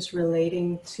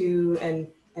relating to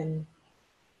and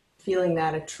feeling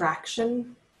that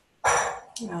attraction.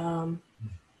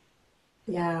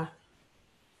 Yeah.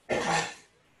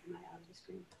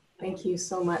 Thank you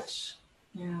so much.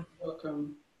 Yeah.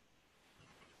 Welcome.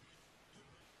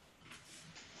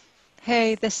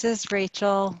 Hey, this is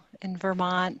Rachel in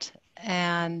Vermont,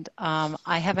 and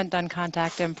I haven't done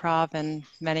contact improv in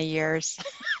many years.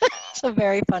 It's a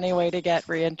very funny way to get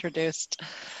reintroduced.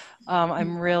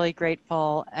 I'm really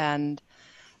grateful, and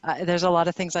there's a lot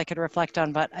of things I could reflect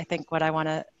on, but I think what I want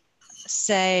to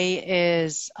say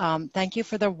is thank you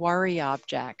for the worry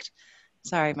object.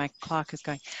 Sorry, my clock is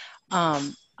going.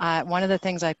 One of the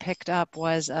things I picked up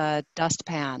was a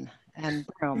dustpan and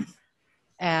broom.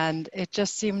 And it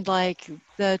just seemed like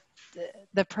the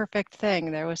perfect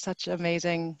thing. There was such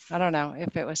amazing, I don't know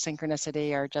if it was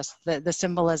synchronicity or just the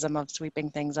symbolism of sweeping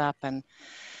things up. And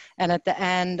at the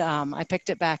end, I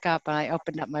picked it back up and I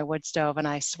opened up my wood stove and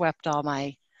I swept all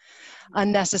my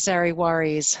unnecessary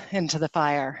worries into the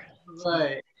fire. Right. So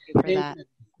thank you for that.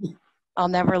 I'll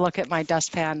never look at my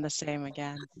dustpan the same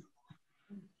again.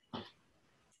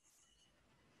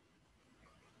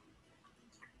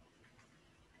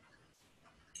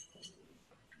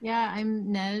 Yeah,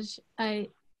 I'm Nej. I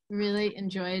really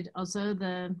enjoyed also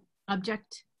the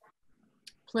object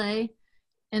play,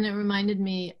 and it reminded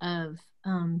me of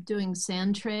doing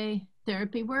sand tray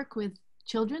therapy work with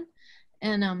children.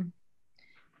 And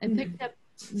I picked up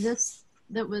this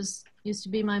that used to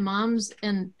be my mom's,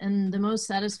 and the most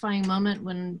satisfying moment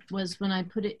was when I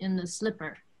put it in the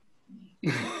slipper.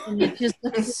 And it just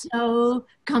looked so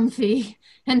comfy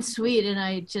and sweet, and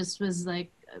I just was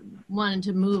like, wanted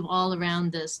to move all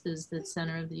around this. This is the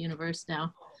center of the universe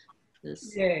now.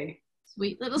 This Yay.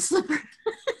 Sweet little slipper.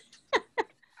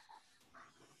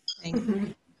 Thank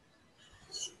you.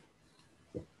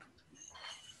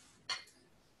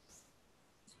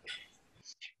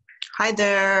 Hi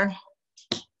there.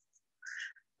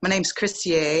 My name's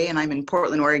Christie and I'm in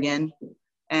Portland, Oregon.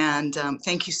 And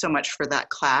thank you so much for that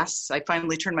class. I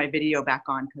finally turned my video back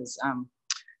on because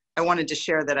I wanted to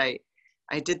share that I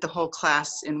did the whole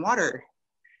class in water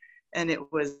and it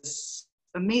was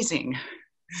amazing.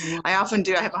 I often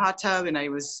do, I have a hot tub and I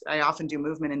often do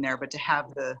movement in there, but to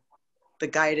have the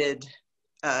guided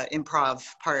improv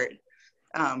part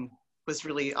was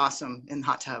really awesome in the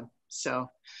hot tub. So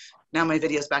now my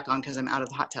video's back on because I'm out of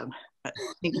the hot tub. But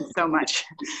thank you so much.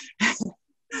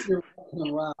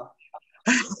 Wow.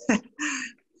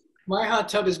 My hot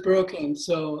tub is broken,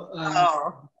 so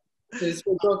it's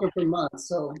been broken for months.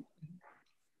 So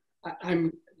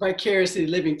I'm vicariously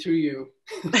living through you.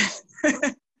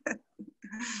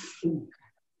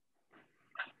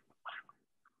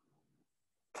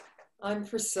 I'm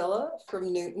Priscilla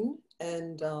from Newton,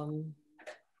 and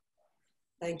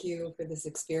thank you for this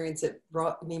experience. It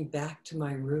brought me back to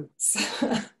my roots,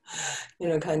 you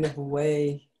know, kind of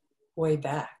way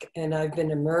back. And I've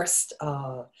been immersed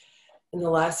in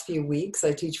the last few weeks.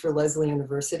 I teach for Lesley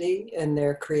University in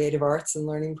their creative arts and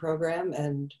learning program.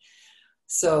 And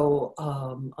so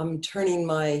I'm turning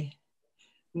my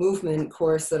movement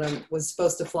course that I was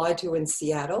supposed to fly to in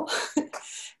Seattle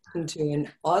into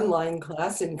an online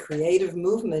class in creative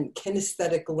movement,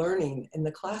 kinesthetic learning in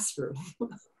the classroom.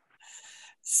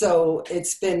 So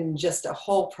it's been just a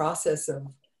whole process of,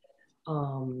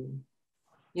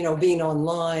 you know, being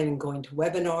online and going to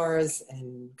webinars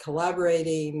and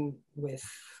collaborating with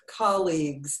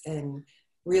colleagues and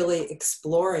really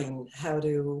exploring how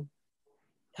to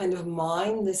kind of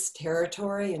mine this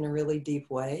territory in a really deep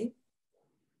way.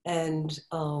 And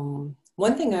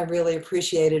one thing I really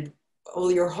appreciated,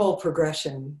 your whole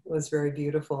progression was very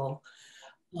beautiful.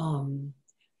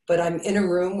 But I'm in a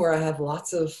room where I have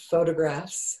lots of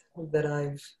photographs that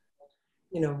I've,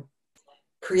 you know,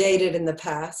 created in the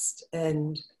past.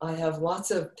 And I have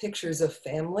lots of pictures of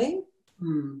family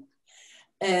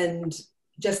and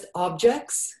just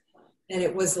objects. And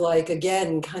it was like,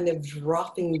 again, kind of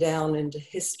dropping down into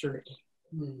history,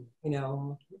 you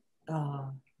know.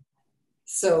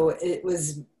 So it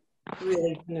was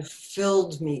really kind of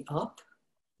filled me up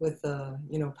with the,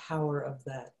 you know, power of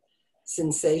that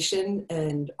sensation.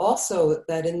 And also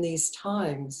that in these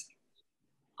times,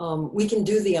 we can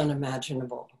do the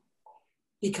unimaginable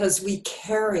because we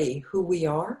carry who we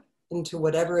are into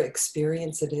whatever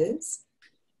experience it is.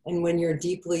 And when you're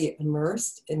deeply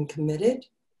immersed and committed,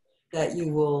 that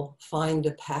you will find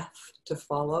a path to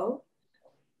follow.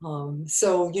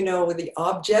 So, you know, with the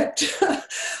object,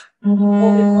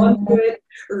 holding on to it,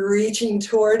 reaching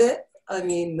toward it, I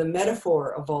mean, the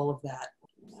metaphor of all of that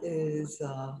is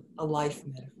a life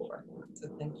metaphor. So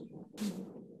thank you.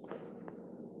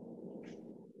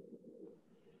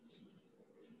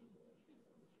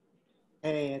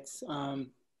 Hey, it's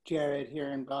Jared here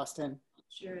in Boston.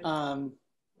 Jared. I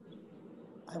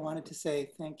wanted to say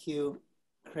thank you,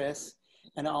 Chris,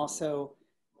 and also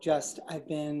just I've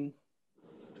been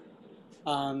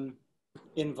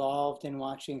involved in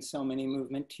watching so many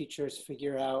movement teachers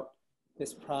figure out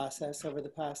this process over the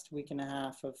past week and a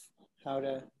half of how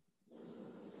to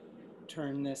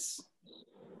turn this,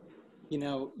 you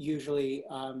know, usually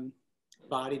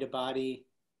body to body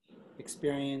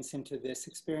experience into this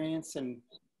experience, and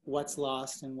what's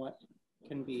lost and what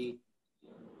can be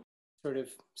sort of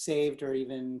saved or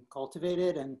even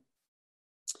cultivated. And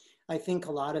I think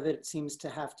a lot of it seems to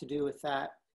have to do with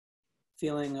that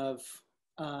feeling of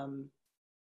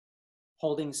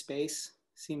holding space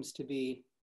seems to be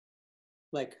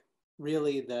like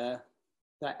really the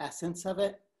essence of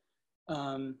it.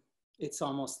 It's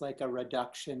almost like a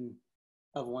reduction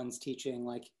of one's teaching,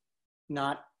 like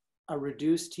not a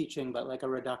reduced teaching, but like a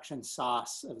reduction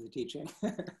sauce of the teaching.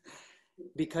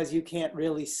 Because you can't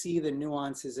really see the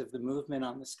nuances of the movement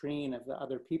on the screen of the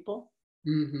other people.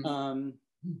 Mm-hmm.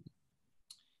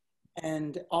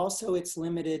 And also it's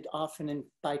limited often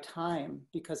by time,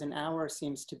 because an hour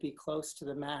seems to be close to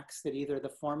the max that either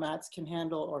the formats can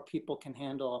handle or people can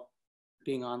handle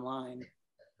being online.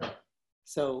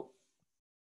 So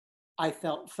I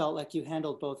felt like you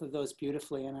handled both of those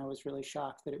beautifully, and I was really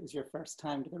shocked that it was your first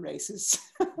time to the races.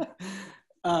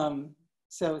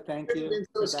 So thank you. I've been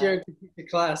so scared to teach a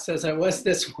class as I was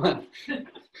this one.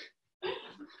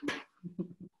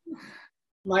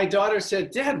 My daughter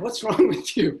said, "Dad, what's wrong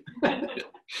with you?"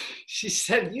 She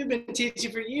said, "You've been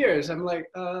teaching for years." I'm like,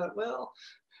 well,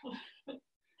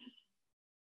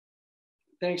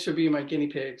 thanks for being my guinea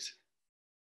pigs.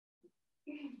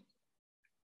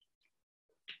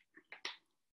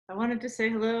 I wanted to say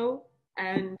hello,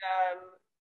 and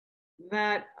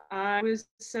that I was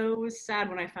so sad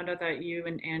when I found out that you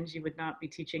and Angie would not be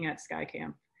teaching at Sky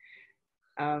Camp,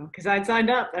 because I'd signed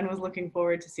up and was looking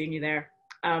forward to seeing you there.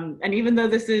 And even though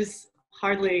this is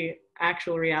hardly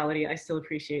actual reality, I still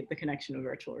appreciate the connection of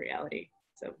virtual reality.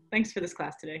 So thanks for this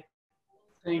class today.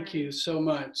 Thank you so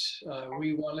much.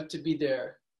 We wanted to be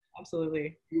there.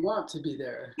 Absolutely. We want to be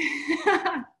there.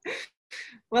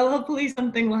 Well, hopefully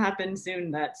something will happen soon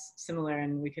that's similar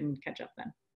and we can catch up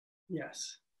then.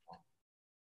 Yes.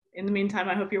 In the meantime,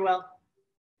 I hope you're well.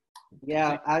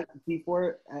 Yeah, I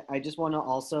just want to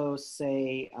also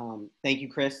say thank you,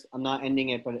 Chris. I'm not ending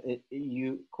it, but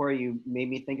Corey, you made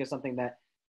me think of something, that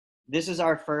this is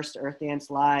our first Earthdance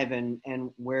Live, and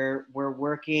we're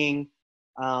working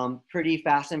pretty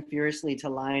fast and furiously to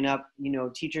line up, you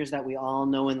know, teachers that we all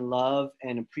know and love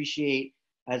and appreciate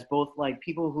as both like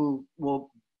people who will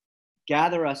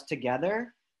gather us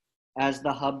together as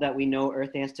the hub that we know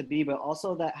Earthdance to be, but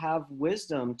also that have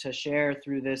wisdom to share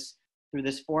through this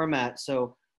format.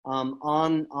 So on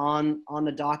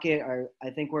the docket, I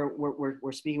think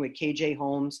we're speaking with KJ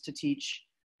Holmes to teach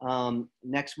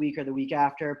next week or the week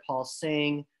after, Paul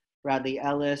Singh, Bradley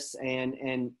Ellis,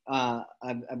 and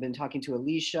I've been talking to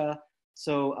Alicia.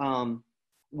 So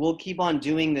we'll keep on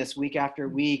doing this week after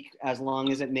week as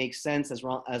long as it makes sense, as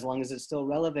long as it's still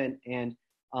relevant. And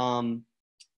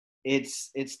it's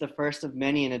the first of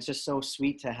many, and it's just so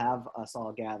sweet to have us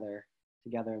all gather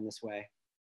together in this way.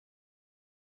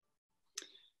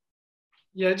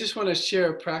 Yeah, I just want to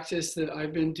share a practice that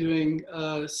I've been doing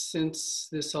since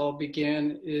this all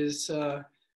began. Is I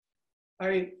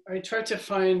try to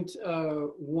find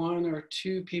one or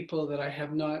two people that I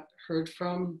have not heard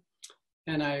from,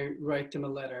 and I write them a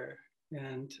letter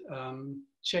and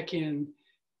check in,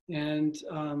 and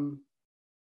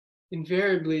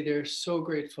invariably they're so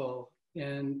grateful,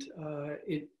 and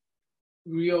it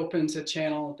reopens a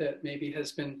channel that maybe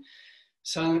has been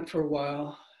silent for a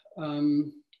while.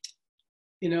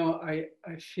 You know,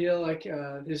 I feel like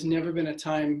there's never been a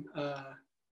time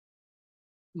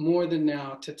more than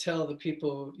now to tell the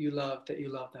people you love that you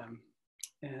love them.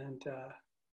 And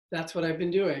that's what I've been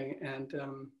doing.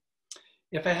 And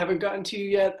if I haven't gotten to you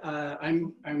yet,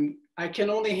 I can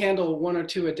only handle one or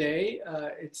two a day.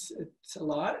 It's a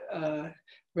lot.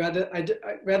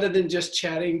 Rather than just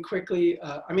chatting quickly,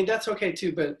 I mean, that's okay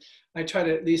too, but I try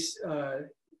to at least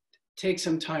take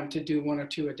some time to do one or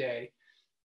two a day.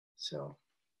 So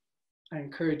I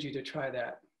encourage you to try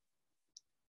that.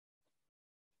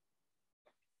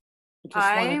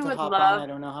 I would love. I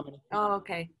don't know how many. Oh,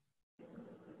 okay.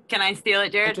 Can I steal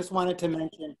it, Jared? I just wanted to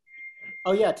mention.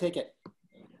 Oh yeah, take it.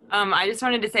 I just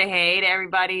wanted to say hey to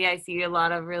everybody. I see a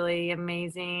lot of really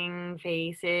amazing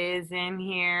faces in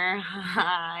here.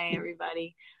 Hi,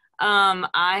 everybody.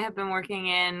 I have been working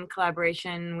in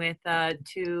collaboration with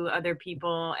two other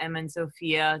people, Emma and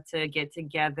Sophia, to get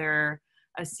together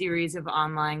a series of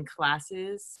online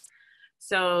classes.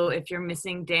 So if you're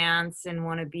missing dance and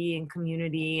want to be in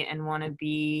community and want to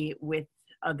be with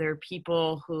other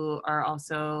people who are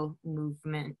also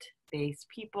movement-based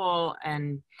people,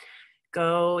 and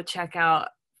go check out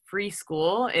Free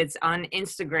School. It's on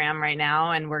Instagram right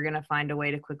now, and we're going to find a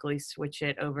way to quickly switch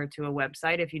it over to a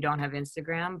website if you don't have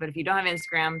Instagram. But if you don't have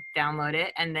Instagram, download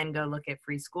it and then go look at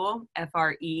Free School,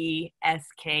 Freskewl.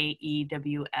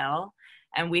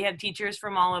 And we have teachers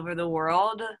from all over the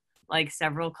world, like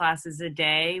several classes a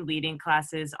day, leading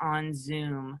classes on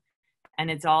Zoom. And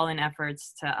it's all in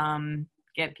efforts to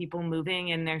get people moving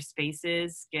in their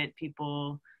spaces, get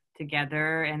people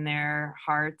together in their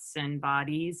hearts and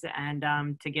bodies, and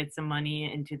to get some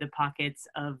money into the pockets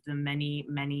of the many,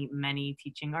 many, many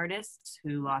teaching artists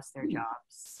who lost their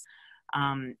jobs,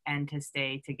 and to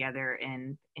stay together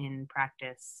in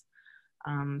practice.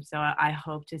 So I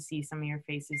hope to see some of your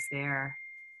faces there.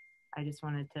 I just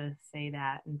wanted to say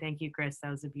that, and thank you, Chris.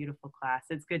 That was a beautiful class.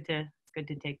 It's good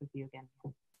to take with you again.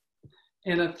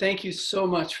 Anna, thank you so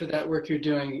much for that work you're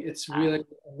doing. It's really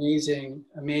amazing,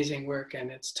 amazing work,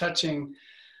 and it's touching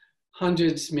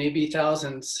hundreds, maybe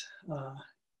thousands.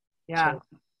 Yeah. So.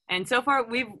 And so far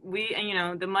we you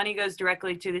know, the money goes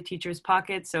directly to the teachers'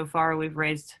 pockets. So far we've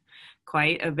raised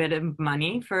quite a bit of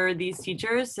money for these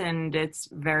teachers, and it's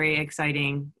very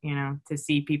exciting, you know, to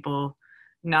see people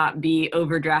not be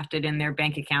overdrafted in their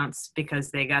bank accounts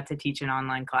because they got to teach an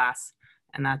online class.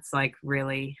 And that's like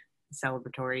really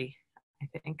celebratory,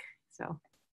 I think. So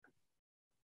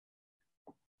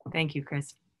thank you,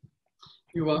 Chris.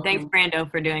 You're welcome. Thanks, Brando,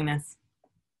 for doing this.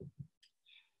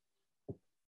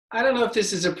 I don't know if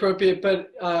this is appropriate,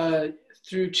 but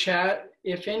through chat,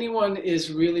 if anyone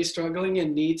is really struggling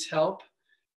and needs help,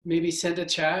 maybe send a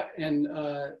chat and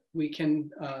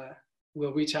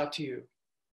we'll reach out to you.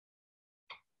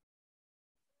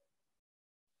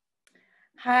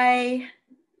 Hi,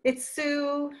 it's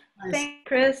Sue. Hi. Thanks,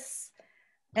 Chris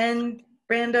and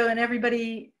Brando and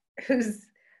everybody who's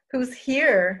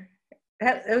here.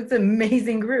 That was an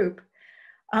amazing group.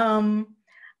 I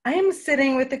am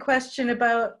sitting with the question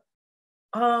about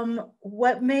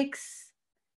what makes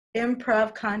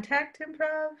improv contact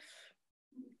improv,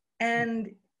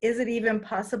 and is it even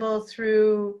possible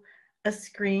through a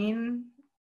screen,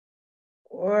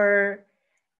 or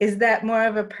is that more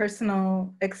of a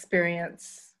personal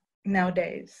experience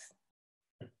nowadays?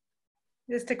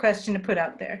 Just a question to put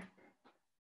out there.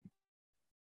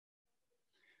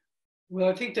 Well,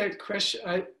 I think that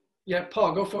question, yeah,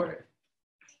 Paul, go for it.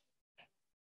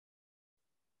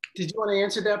 Did you want to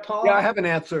answer that, Paul? Yeah, I have an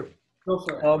answer. Go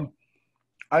for it.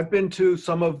 I've been to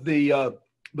some of the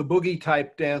boogie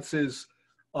type dances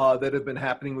that have been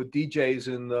happening with DJs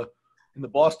in the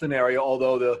Boston area,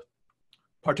 although the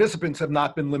participants have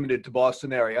not been limited to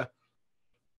Boston area.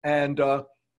 And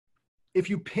if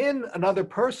you pin another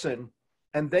person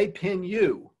and they pin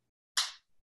you,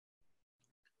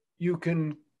 you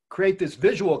can create this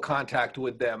visual contact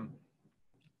with them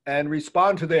and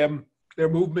respond to their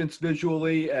movements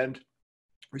visually and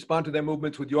respond to their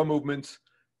movements with your movements.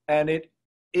 And it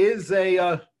is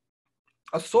a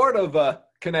sort of a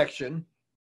connection.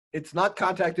 It's not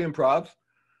contact improv,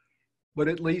 but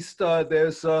at least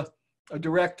there's a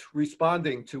direct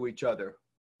responding to each other,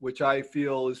 which I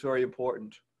feel is very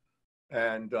important,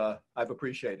 and I've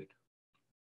appreciated.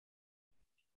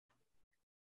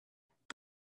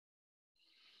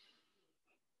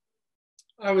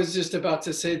 I was just about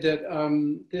to say that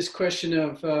this question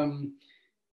of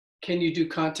can you do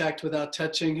contact without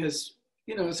touching has,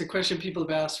 you know, it's a question people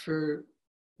have asked for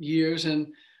years,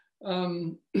 and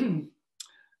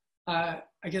I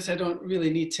guess I don't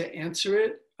really need to answer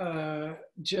it.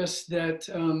 Just that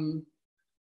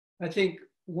I think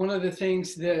one of the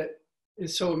things that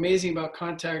is so amazing about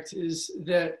contact is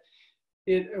that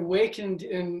it awakened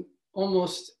in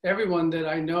almost everyone that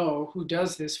I know who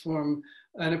does this form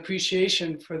an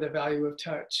appreciation for the value of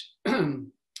touch,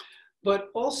 but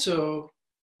also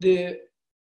an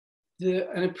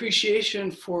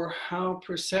appreciation for how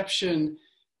perception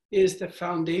is the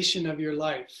foundation of your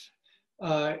life,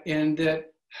 and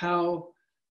that how,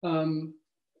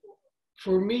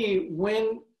 for me,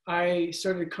 when I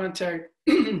started contact,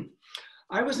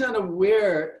 I was not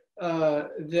aware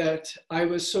that I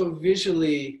was so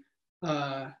visually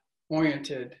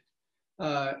oriented,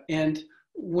 and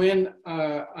when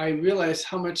I realized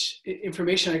how much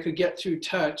information I could get through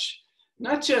touch,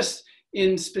 not just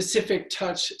in specific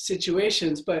touch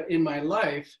situations, but in my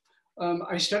life,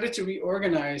 I started to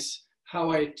reorganize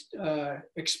how I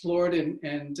explored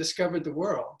and discovered the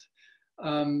world.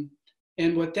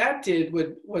 And what that did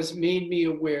was made me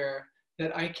aware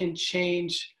that I can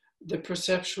change the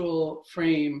perceptual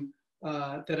frame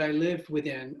that I live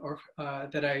within, or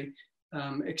that I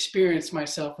experience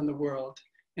myself in the world.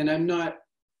 And I'm not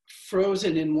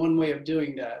frozen in one way of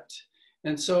doing that.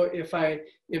 And so if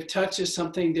touch is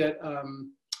something that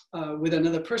with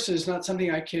another person is not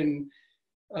something I can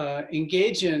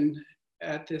engage in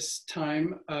at this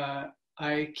time,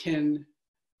 I can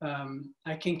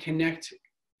connect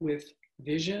with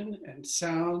vision and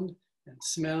sound and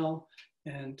smell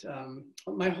and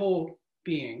my whole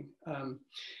being,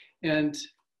 and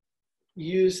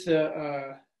use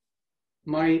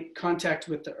my contact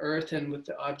with the earth and with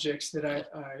the objects that I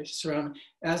surround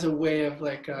as a way of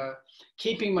like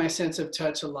keeping my sense of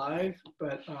touch alive,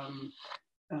 but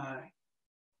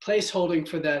place holding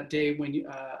for that day when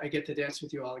I get to dance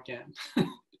with you all again.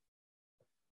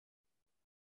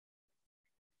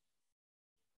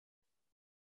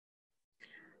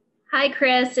 Hi,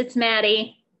 Chris. It's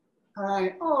Maddie.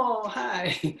 Hi. Oh,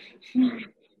 hi.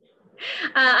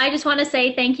 I just want to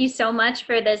say thank you so much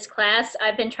for this class.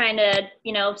 I've been trying to,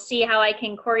 see how I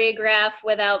can choreograph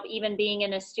without even being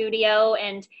in a studio,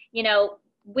 and,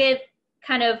 with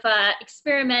kind of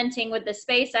experimenting with the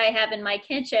space I have in my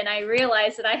kitchen, I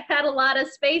realized that I had a lot of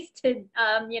space to,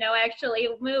 actually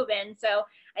move in. So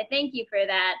I thank you for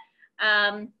that.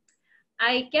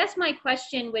 I guess my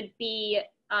question would be,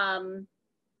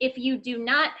 if you do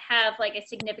not have like a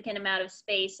significant amount of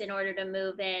space in order to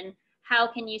move in, how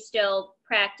can you still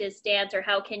practice dance, or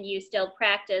how can you still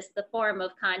practice the form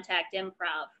of contact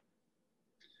improv?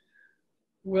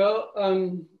 Well,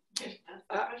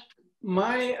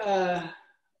 now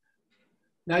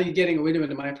you're getting a window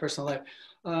into my personal life.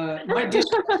 My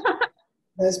dishwasher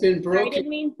has been broken. I didn't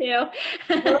mean to.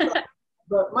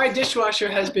 But my dishwasher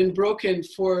has been broken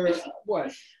for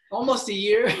what, almost a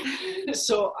year.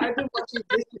 So I've been washing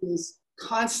dishes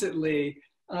constantly,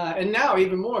 and now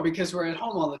even more because we're at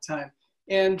home all the time.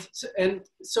 And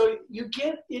so you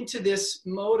get into this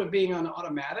mode of being on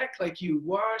automatic, like you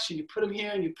wash and you put them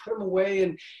here and you put them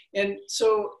away, and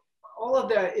so all of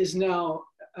that is now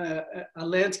a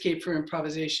landscape for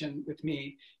improvisation with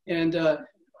me, and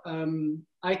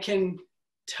I can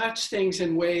touch things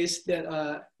in ways that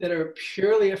are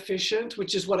purely efficient,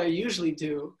 which is what I usually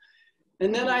do.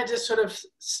 And then I just sort of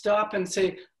stop and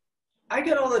say, I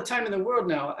got all the time in the world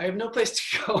now. I have no place to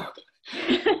go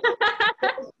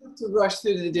to rush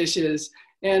through the dishes,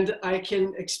 and I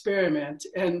can experiment.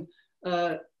 And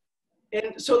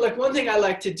so like one thing I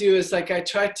like to do is like I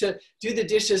try to do the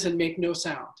dishes and make no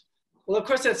sound. Well, of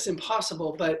course that's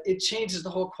impossible, but it changes the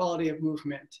whole quality of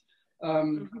movement.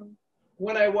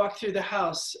 When I walk through the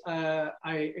house,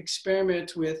 I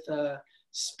experiment with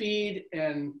speed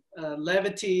and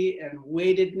levity and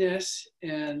weightedness,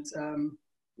 and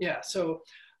yeah, so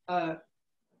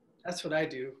that's what I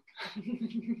do.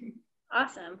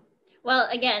 Awesome. Well,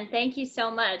 again, thank you so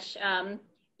much.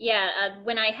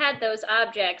 When I had those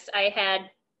objects, I had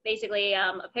basically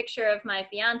a picture of my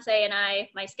fiance and I,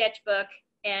 my sketchbook,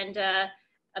 and a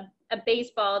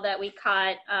baseball that we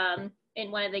caught in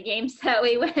one of the games that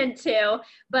we went to.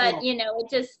 But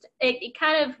it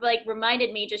kind of like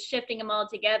reminded me, just shifting them all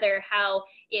together, how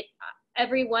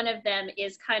every one of them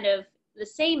is kind of the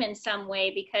same in some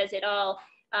way, because it all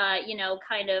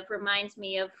kind of reminds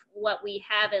me of what we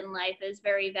have in life is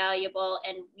very valuable,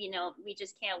 and we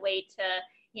just can't wait to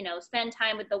spend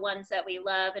time with the ones that we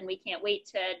love, and we can't wait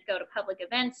to go to public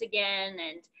events again,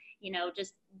 and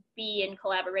just be in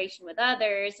collaboration with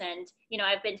others. And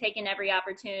I've been taking every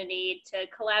opportunity to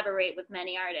collaborate with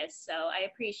many artists, so I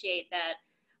appreciate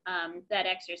that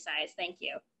exercise. Thank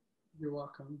you. You're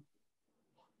welcome.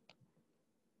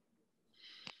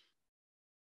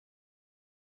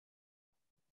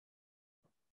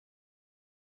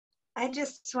 I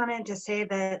just wanted to say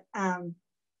that I've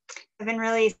been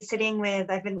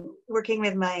working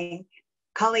with my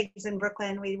colleagues in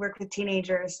Brooklyn. We work with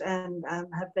teenagers, and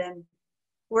have been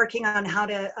working on how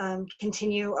to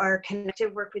continue our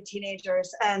connective work with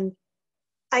teenagers. And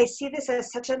I see this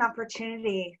as such an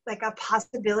opportunity, like a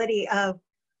possibility of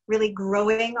really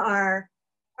growing our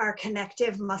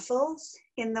connective muscles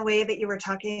in the way that you were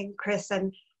talking, Chris.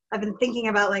 And I've been thinking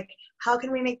about like, how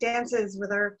can we make dances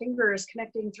with our fingers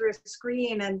connecting through a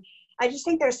screen? And I just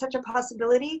think there's such a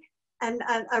possibility and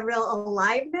a real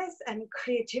aliveness and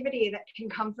creativity that can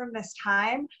come from this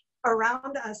time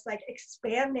around us, like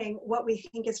expanding what we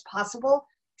think is possible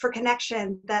for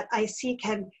connection, that I see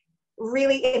can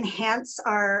really enhance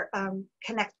our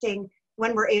connecting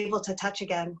when we're able to touch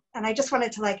again. And I just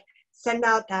wanted to like send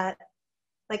out that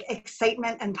like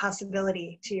excitement and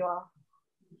possibility to you all.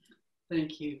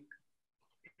 Thank you.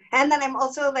 And then I'm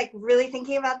also like really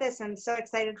thinking about this and so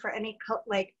excited for any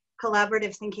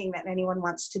collaborative thinking that anyone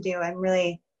wants to do. I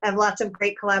have lots of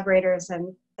great collaborators,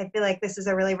 and I feel like this is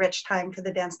a really rich time for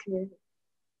the dance community.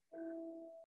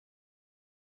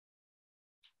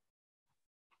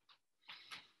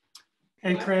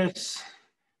 Hey, Chris.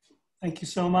 Thank you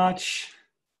so much.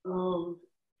 Oh,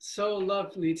 so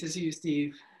lovely to see you,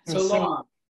 Steve. It So was long.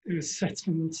 It's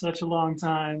been such a long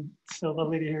time. So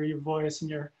lovely to hear your voice and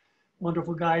your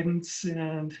wonderful guidance.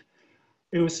 And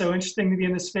it was so interesting to be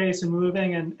in this space and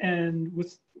moving and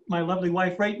with my lovely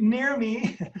wife right near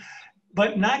me,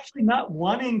 but actually not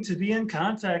wanting to be in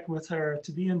contact with her,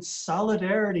 to be in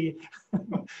solidarity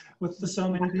with so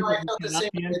many people who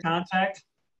cannot be in contact.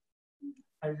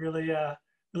 I really,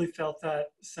 really felt that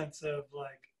sense of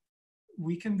like,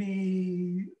 we can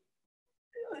be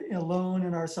alone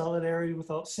in our solidarity with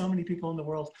so many people in the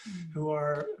world who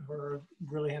are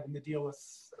really having to deal with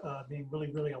being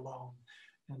really, really alone.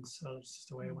 And so it's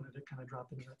just a way I wanted to kind of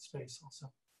drop into that space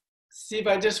also. Steve,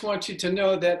 I just want you to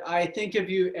know that I think of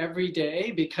you every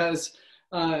day because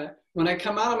when I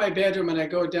come out of my bedroom and I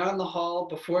go down the hall,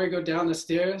 before I go down the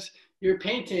stairs, your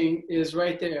painting is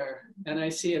right there. And I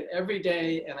see it every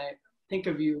day and I think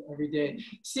of you every day.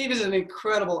 Steve is an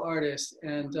incredible artist,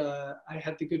 and I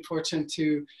had the good fortune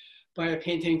to buy a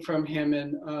painting from him,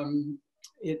 and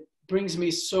it brings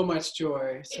me so much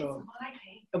joy. So,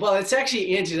 well, it's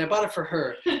actually Angie's. I bought it for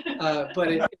her,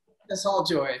 but it's all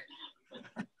joy.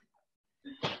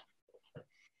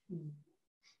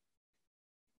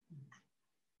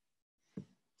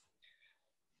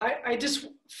 I just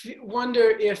wonder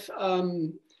if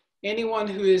anyone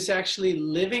who is actually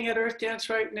living at Earthdance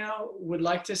right now would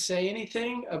like to say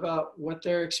anything about what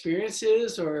their experience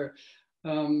is, or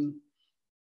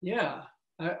yeah,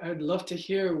 I'd love to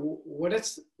hear what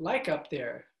it's like up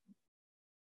there.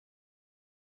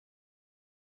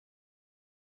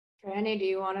 Franny, do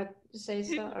you want to say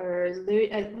so? Or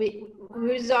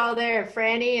who's all there?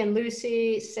 Franny and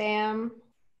Lucy, Sam?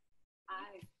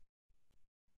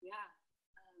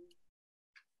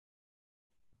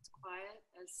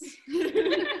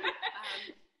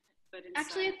 But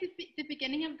actually, at the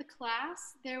beginning of the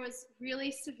class, there was really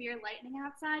severe lightning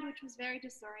outside, which was very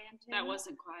disorienting. That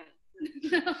wasn't quiet.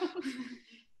 No.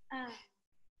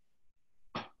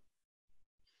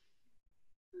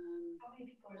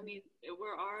 I mean,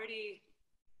 we're already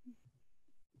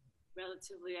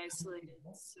relatively isolated,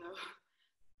 so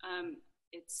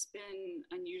it's been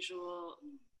unusual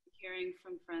hearing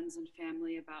from friends and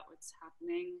family about what's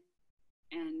happening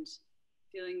and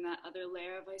feeling that other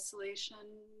layer of isolation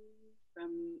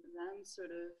from them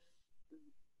sort of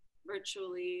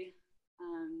virtually.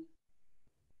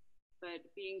 But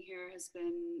being here has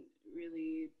been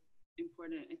really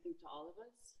important, I think, to all of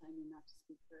us. I mean, not to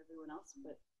speak for everyone else,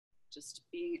 but just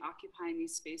occupying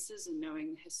these spaces and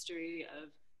knowing the history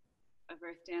of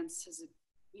Earthdance has,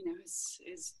 you know,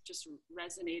 is just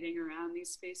resonating around these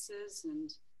spaces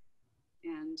and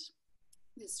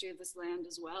the history of this land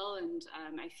as well. And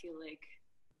I feel like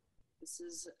this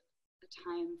is a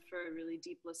time for really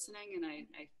deep listening, and I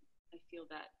feel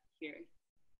that here.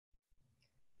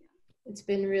 It's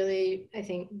been really, I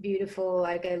think, beautiful.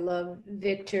 Like, I love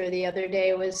Victor the other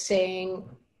day was saying,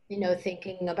 you know,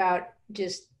 thinking about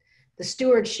just the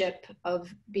stewardship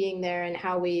of being there and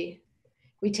how we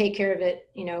take care of it,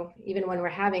 you know, even when we're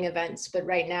having events. But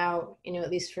right now, you know,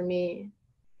 at least for me,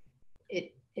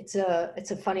 it's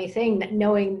a funny thing that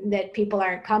knowing that people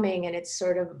aren't coming and it's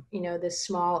sort of, you know, this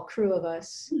small crew of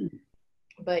us,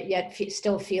 but yet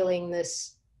still feeling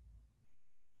this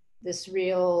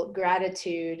real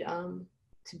gratitude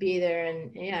to be there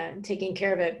and yeah, taking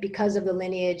care of it because of the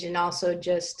lineage, and also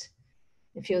just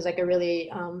it feels like a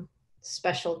really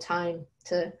special time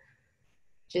to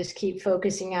just keep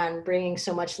focusing on bringing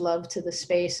so much love to the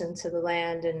space and to the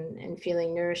land and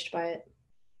feeling nourished by it.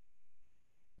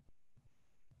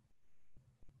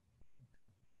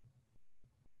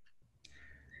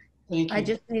 Thank you. I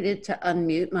just needed to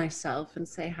unmute myself and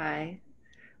say hi.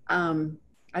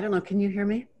 I don't know, can you hear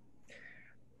me?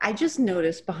 I just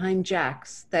noticed behind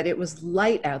Jack's that it was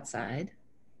light outside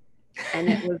and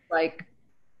it was like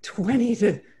 20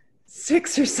 to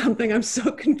 6 or something. I'm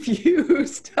so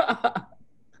confused.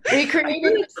 We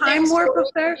created a time warp up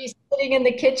there. Sitting in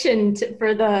the kitchen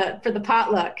for the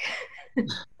potluck.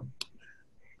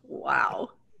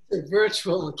 Wow. It's a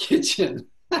virtual kitchen.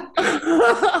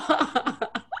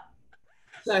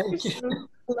 Thank you. So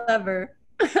clever.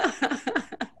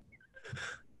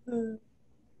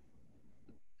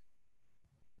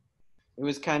 It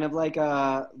was kind of like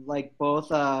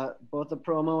both a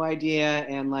promo idea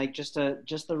and like just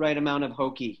the right amount of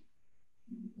hokey.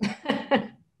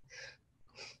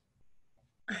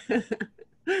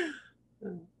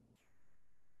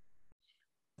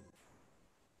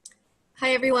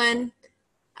 Hi, everyone.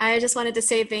 I just wanted to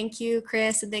say thank you,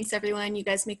 Chris, and thanks, everyone. You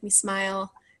guys make me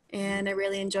smile, and I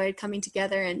really enjoyed coming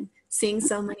together and seeing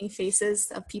so many faces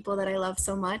of people that I love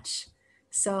so much.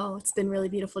 So it's been really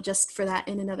beautiful just for that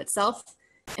in and of itself.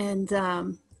 And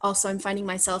also, I'm finding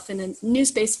myself in a new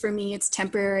space for me. It's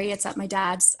temporary. It's at my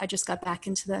dad's. I just got back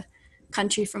into the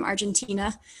country from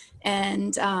Argentina,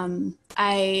 and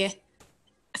I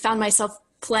found myself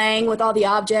playing with all the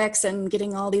objects and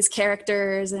getting all these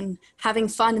characters and having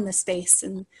fun in the space.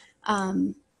 And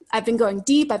I've been going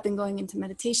deep, I've been going into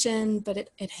meditation, but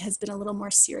it has been a little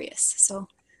more serious. So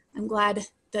I'm glad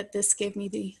that this gave me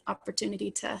the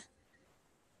opportunity to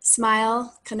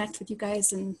smile, connect with you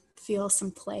guys, and feel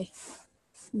some play.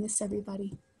 Miss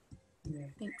everybody. Yeah.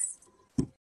 Thanks.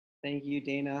 Thank you,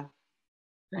 Dana.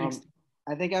 Thanks.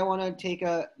 I think I want to take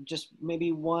just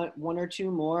maybe one or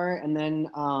two more, and then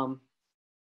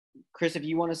Chris, if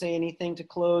you want to say anything to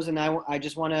close, and I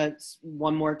just want to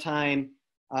one more time,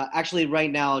 actually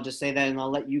right now I'll just say that, and I'll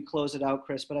let you close it out,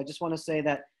 Chris, but I just want to say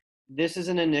that this is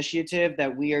an initiative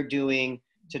that we are doing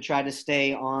to try to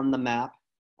stay on the map,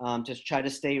 to try to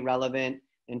stay relevant,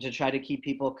 and to try to keep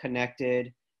people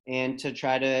connected, and to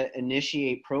try to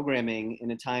initiate programming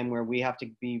in a time where we have to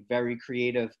be very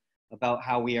creative about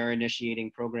how we are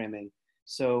initiating programming.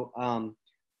 So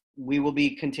we will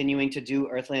be continuing to do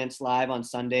Earthdance Live on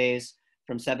Sundays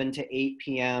from 7 to 8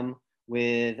 p.m.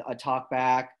 with a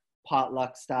talkback,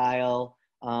 potluck style,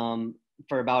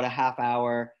 for about a half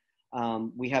hour.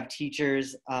 We have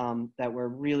teachers that we're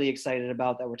really excited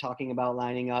about, that we're talking about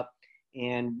lining up.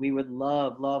 And we would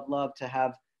love, love, love to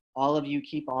have all of you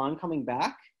keep on coming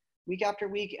back week after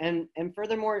week. And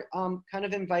furthermore, kind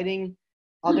of inviting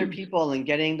other people and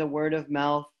getting the word of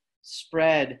mouth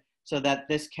spread, so that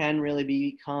this can really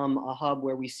become a hub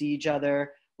where we see each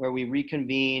other, where we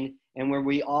reconvene, and where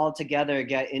we all together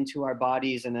get into our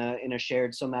bodies in a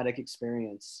shared somatic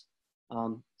experience.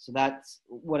 So that's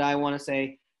what I want to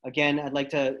say. Again, I'd like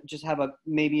to just have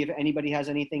maybe if anybody has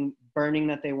anything burning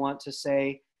that they want to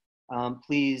say,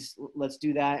 please let's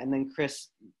do that. And then Chris,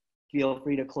 feel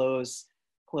free to close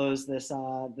this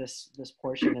this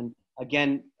portion. And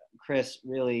again, Chris,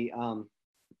 really,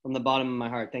 from the bottom of my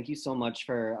heart, thank you so much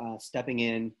for stepping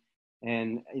in,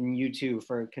 and you too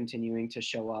for continuing to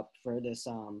show up for this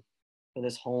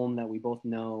home that we both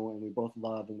know and we both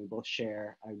love and we both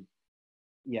share.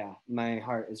 Yeah, my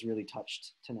heart is really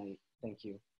touched tonight. Thank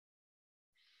you.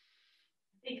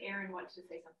 I think Erin wants to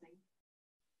say something.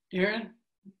 Erin?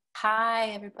 Hi,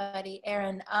 everybody.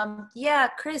 Erin. Yeah,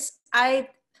 Chris,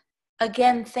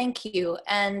 again, thank you.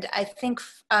 And I think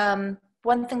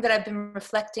one thing that I've been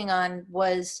reflecting on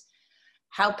was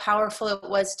how powerful it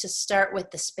was to start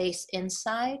with the space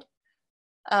inside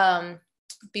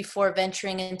before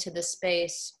venturing into the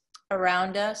space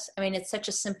around us. I mean, it's such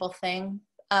a simple thing,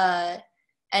 and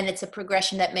it's a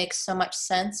progression that makes so much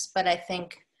sense, but I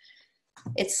think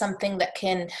it's something that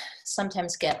can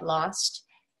sometimes get lost.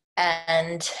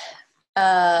 And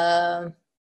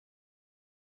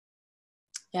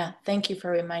yeah, thank you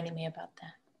for reminding me about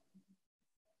that.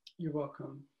 You're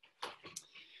welcome.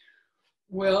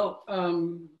 Well,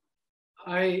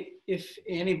 if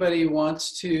anybody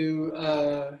wants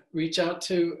to reach out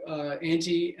to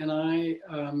Angie and I,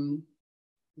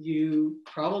 you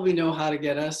probably know how to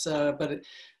get us, but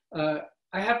I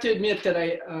have to admit that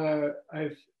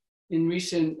I've in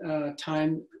recent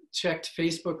time checked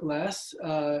Facebook less,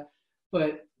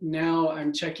 but now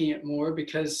I'm checking it more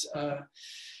because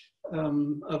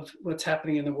of what's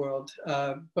happening in the world.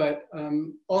 But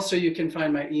also you can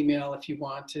find my email if you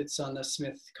want. It's on the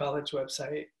Smith College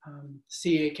website,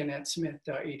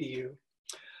 caiken@smith.edu.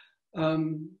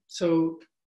 So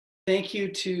thank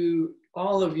you to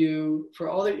all of you for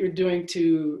all that you're doing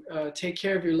to take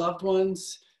care of your loved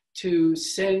ones, to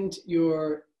send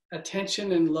your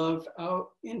attention and love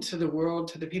out into the world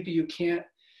to the people you can't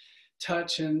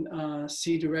touch and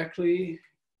see directly,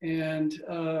 and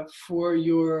for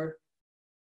your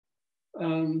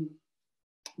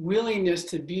willingness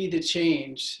to be the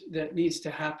change that needs to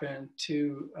happen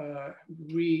to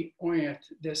reorient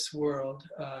this world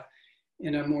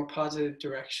in a more positive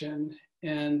direction.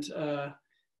 And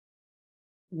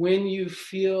when you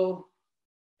feel,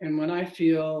 and when I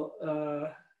feel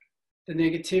the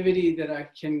negativity that I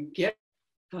can get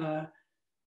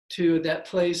to that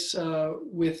place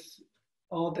with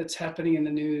all that's happening in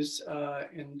the news,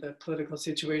 in the political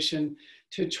situation,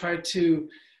 to try to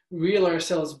reel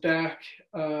ourselves back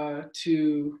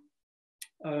to,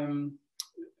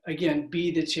 again,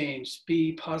 be the change,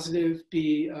 be positive,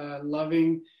 be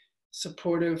loving,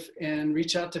 supportive, and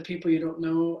reach out to people you don't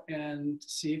know and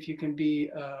see if you can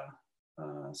be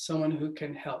someone who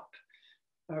can help.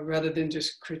 rather than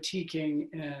just critiquing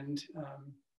and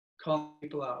calling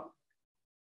people out.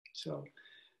 So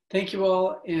thank you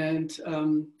all, and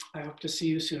I hope to see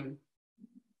you soon.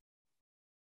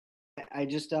 I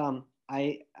just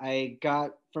I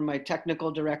got from my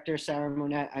technical director Sarah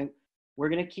Monette. We're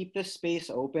gonna keep this space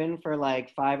open for like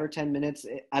 5 or 10 minutes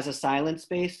as a silent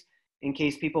space in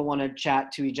case people want to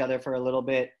chat to each other for a little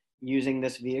bit using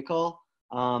this vehicle.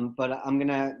 But I'm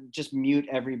gonna just mute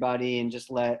everybody and just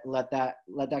let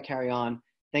that carry on.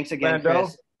 Thanks again, Brando?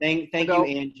 Chris. Thank you,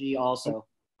 Brando? Angie, also.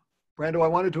 Brando, I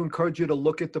wanted to encourage you to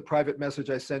look at the private message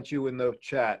I sent you in the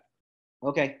chat.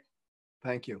 Okay.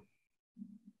 Thank you.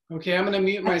 Okay, I'm going to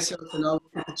mute myself and I'll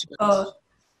look at the chat. Oh,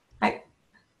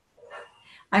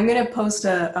 I'm going to post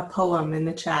a poem in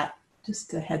the chat,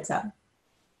 just a heads up.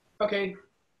 Okay.